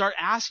home, start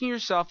asking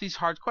yourself these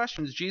hard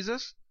questions.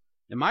 Jesus,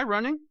 am I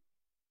running?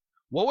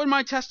 What would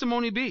my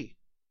testimony be?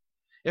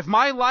 If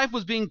my life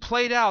was being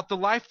played out, the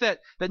life that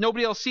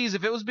nobody else sees,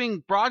 if it was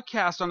being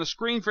broadcast on a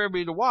screen for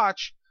everybody to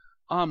watch,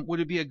 would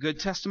it be a good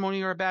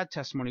testimony or a bad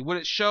testimony? Would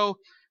it show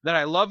that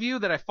I love you,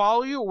 that I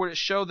follow you, or would it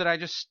show that I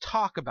just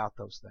talk about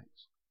those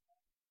things?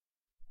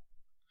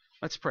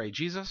 Let's pray.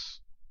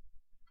 Jesus,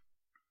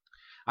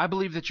 I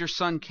believe that your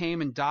Son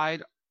came and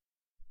died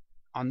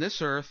on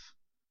this earth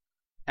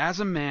as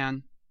a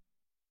man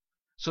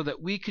so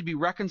that we could be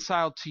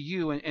reconciled to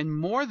you, and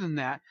more than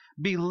that,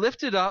 be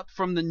lifted up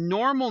from the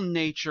normal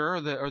nature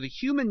or the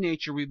human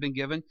nature we've been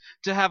given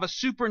to have a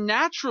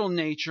supernatural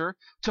nature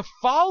to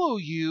follow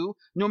you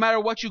no matter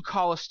what you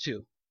call us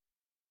to.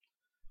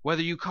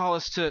 Whether you call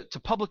us to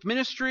public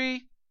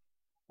ministry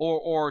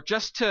or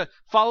just to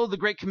follow the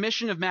Great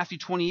Commission of Matthew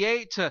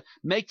 28, to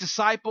make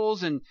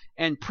disciples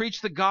and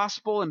preach the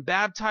gospel and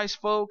baptize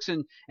folks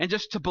and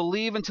just to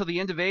believe until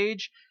the end of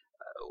age.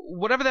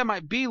 Whatever that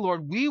might be,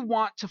 Lord, we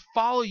want to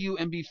follow you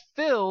and be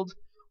filled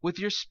with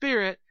your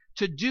Spirit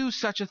to do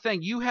such a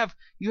thing. You have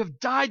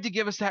died to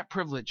give us that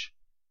privilege.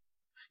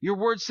 Your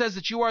word says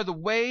that you are the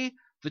way,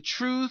 the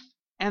truth,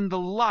 and the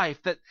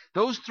life, that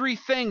those three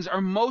things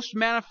are most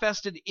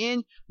manifested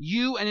in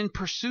you and in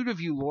pursuit of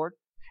you, Lord.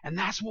 And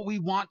that's what we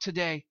want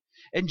today.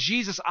 And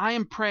Jesus, I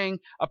am praying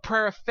a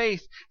prayer of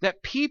faith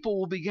that people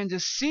will begin to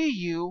see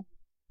you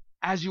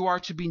as you are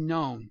to be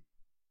known.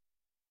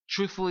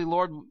 Truthfully,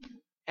 Lord,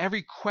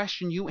 every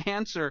question you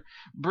answer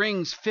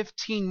brings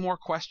 15 more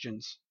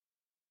questions.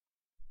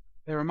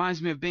 It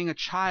reminds me of being a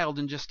child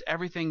and just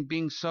everything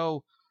being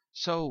there's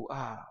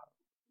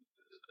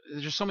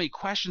just so many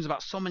questions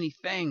about so many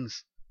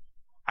things.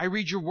 I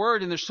read your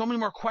word and there's so many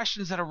more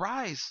questions that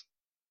arise.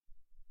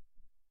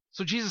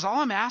 So Jesus, all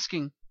I'm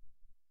asking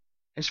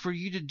is for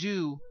you to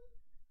do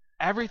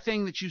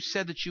everything that you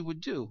said that you would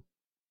do.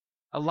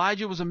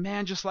 Elijah was a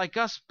man just like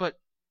us, but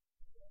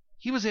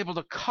he was able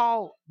to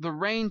call the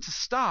rain to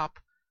stop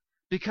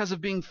because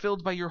of being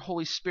filled by your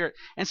Holy Spirit.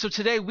 And so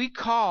today we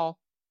call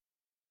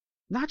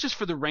not just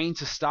for the rain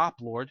to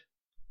stop, Lord.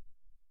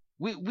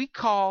 We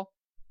call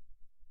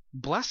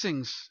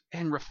blessings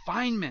and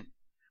refinement.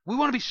 We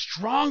want to be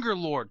stronger,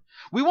 Lord.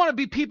 We want to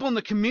be people in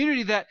the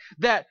community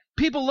that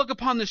people look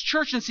upon this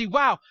church and see,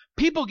 wow,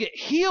 people get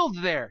healed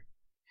there.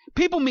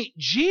 People meet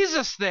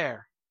Jesus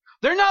there.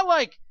 They're not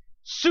like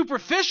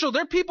superficial.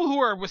 They're people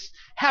who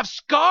have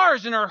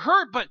scars and are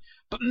hurt, but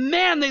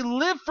man, they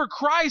live for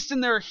Christ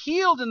and they're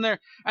healed and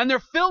they're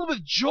filled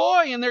with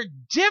joy and they're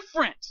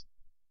different.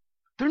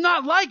 They're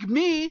not like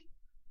me.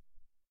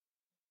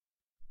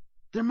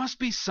 There must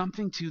be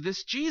something to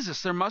this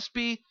Jesus. There must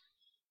be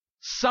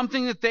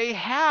something that they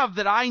have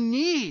that I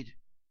need.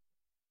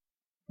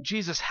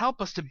 Jesus,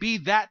 help us to be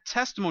that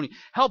testimony.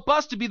 Help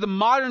us to be the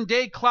modern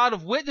day cloud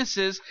of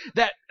witnesses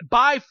that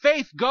by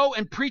faith go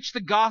and preach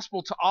the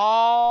gospel to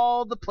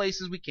all the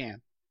places we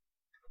can.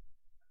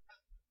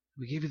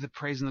 We give you the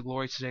praise and the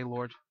glory today,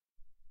 Lord.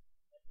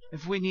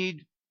 If we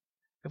need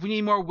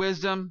more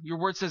wisdom, your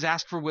word says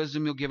ask for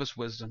wisdom, you'll give us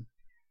wisdom.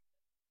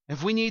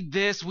 If we need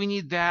this, we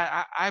need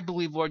that, I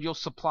believe, Lord, you'll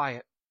supply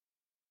it.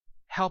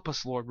 Help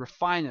us, Lord.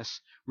 Refine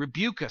us,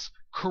 rebuke us,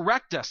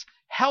 correct us,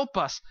 help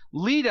us,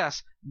 lead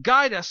us,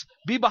 guide us,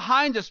 be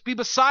behind us, be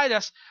beside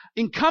us,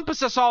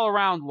 encompass us all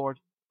around, Lord.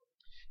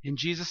 In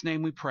Jesus'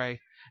 name we pray.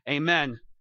 Amen.